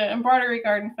the Embroidery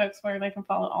Garden folks where they can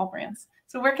follow AllBrands.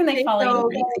 So where can they follow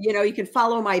you? You can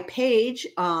follow my page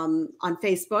on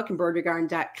Facebook,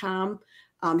 embroiderygarden.com.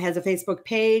 Has a Facebook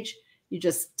page. You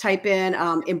just type in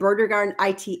Embroidery Garden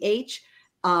ITH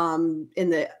in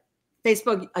the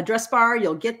Facebook address bar.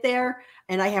 You'll get there.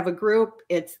 And I have a group.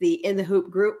 It's the In the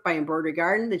Hoop group by Embroidery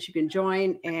Garden that you can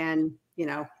join and, you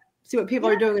know, see what people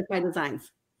are doing with my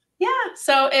designs. Yeah.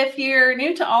 So if you're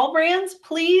new to AllBrands,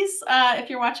 please, if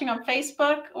you're watching on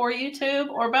Facebook or YouTube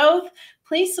or both,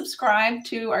 please subscribe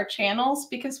to our channels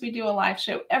because we do a live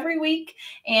show every week,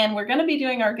 and we're going to be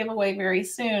doing our giveaway very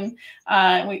soon.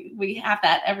 We have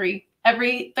that every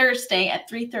Thursday at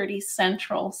 3:30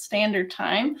 Central Standard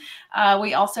Time.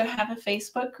 We also have a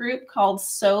Facebook group called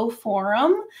Sew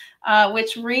Forum,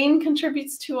 which Reen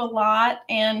contributes to a lot,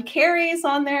 and Carrie's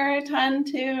on there a ton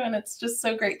too. And it's just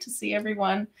so great to see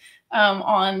everyone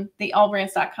on the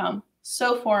allbrands.com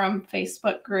Sew Forum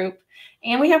Facebook group.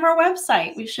 And we have our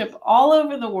website. We ship all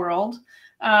over the world.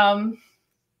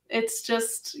 It's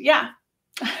just, yeah.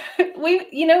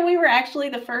 we were actually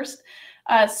the first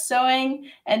sewing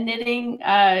and knitting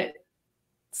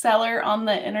seller on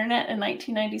the internet in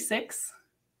 1996.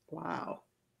 Wow.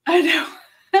 I know.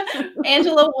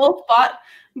 Angela Wolf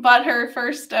bought her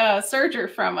first serger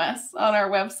from us on our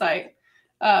website.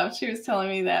 She was telling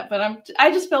me that, but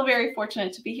I just feel very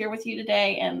fortunate to be here with you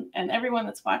today and everyone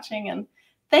that's watching. And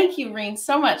thank you, Reen,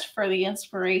 so much for the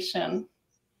inspiration.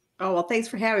 Oh, well, thanks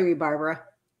for having me, Barbara.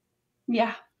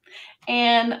 Yeah.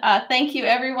 And thank you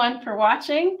everyone for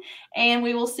watching, and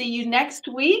we will see you next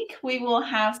week. We will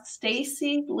have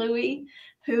Stacy Louie,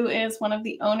 who is one of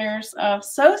the owners of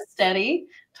Sew Steady,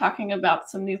 talking about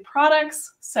some new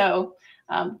products. So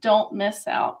don't miss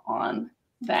out on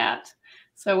that.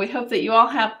 So we hope that you all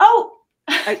have,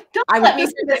 let me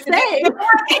say.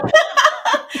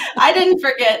 I didn't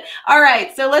forget. All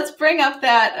right, so let's bring up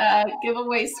that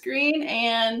giveaway screen,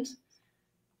 and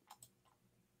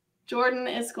Jordan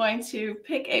is going to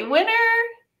pick a winner,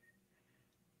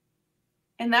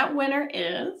 and that winner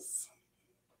is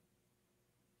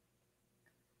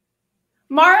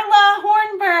Marla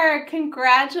Hornberg.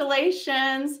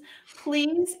 Congratulations.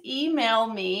 Please email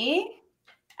me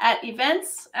at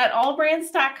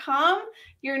events@allbrands.com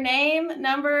your name,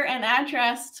 number, and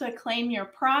address to claim your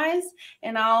prize,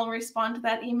 and I'll respond to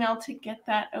that email to get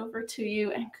that over to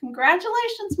you. And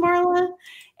congratulations, Marla.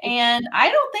 And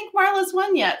I don't think Marla's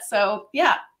won yet. So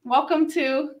yeah, welcome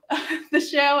to the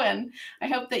show. And I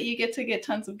hope that you get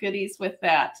tons of goodies with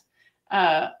that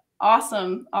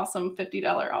awesome $50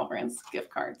 AllBrands gift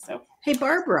card. So, hey,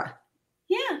 Barbara.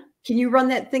 Yeah. Can you run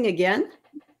that thing again?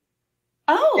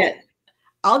 Oh. Yeah.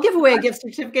 I'll give away a gift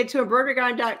certificate to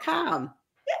embroiderygarden.com.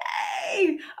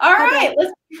 Yay. All right.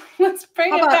 Let's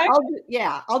bring it back.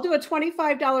 I'll do a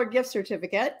 $25 gift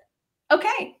certificate.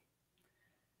 Okay.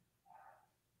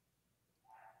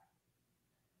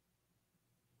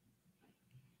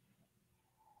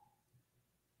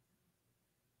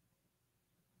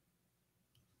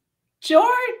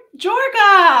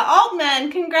 Jorga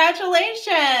Altman,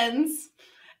 congratulations.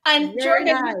 And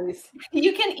Jordan, nice.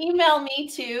 You can email me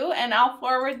too, and I'll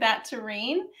forward that to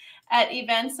Reen at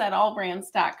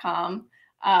events@allbrands.com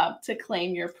to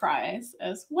claim your prize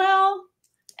as well.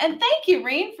 And thank you,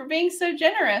 Reen, for being so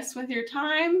generous with your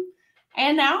time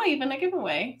and now even a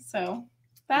giveaway. So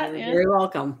that is very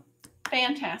welcome.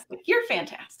 Fantastic. You're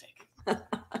fantastic.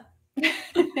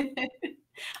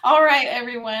 All right,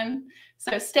 everyone.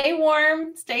 So stay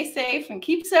warm, stay safe, and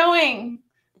keep sewing.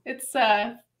 It's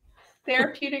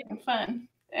therapeutic and fun.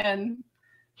 And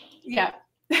yeah,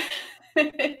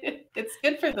 it's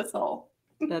good for the soul.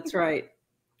 That's right.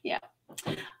 Yeah.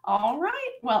 All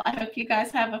right. Well, I hope you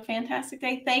guys have a fantastic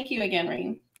day. Thank you again,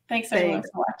 Reen. Thanks everyone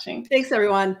for watching. Thanks,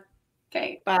 everyone.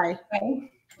 Okay. Bye.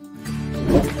 Bye.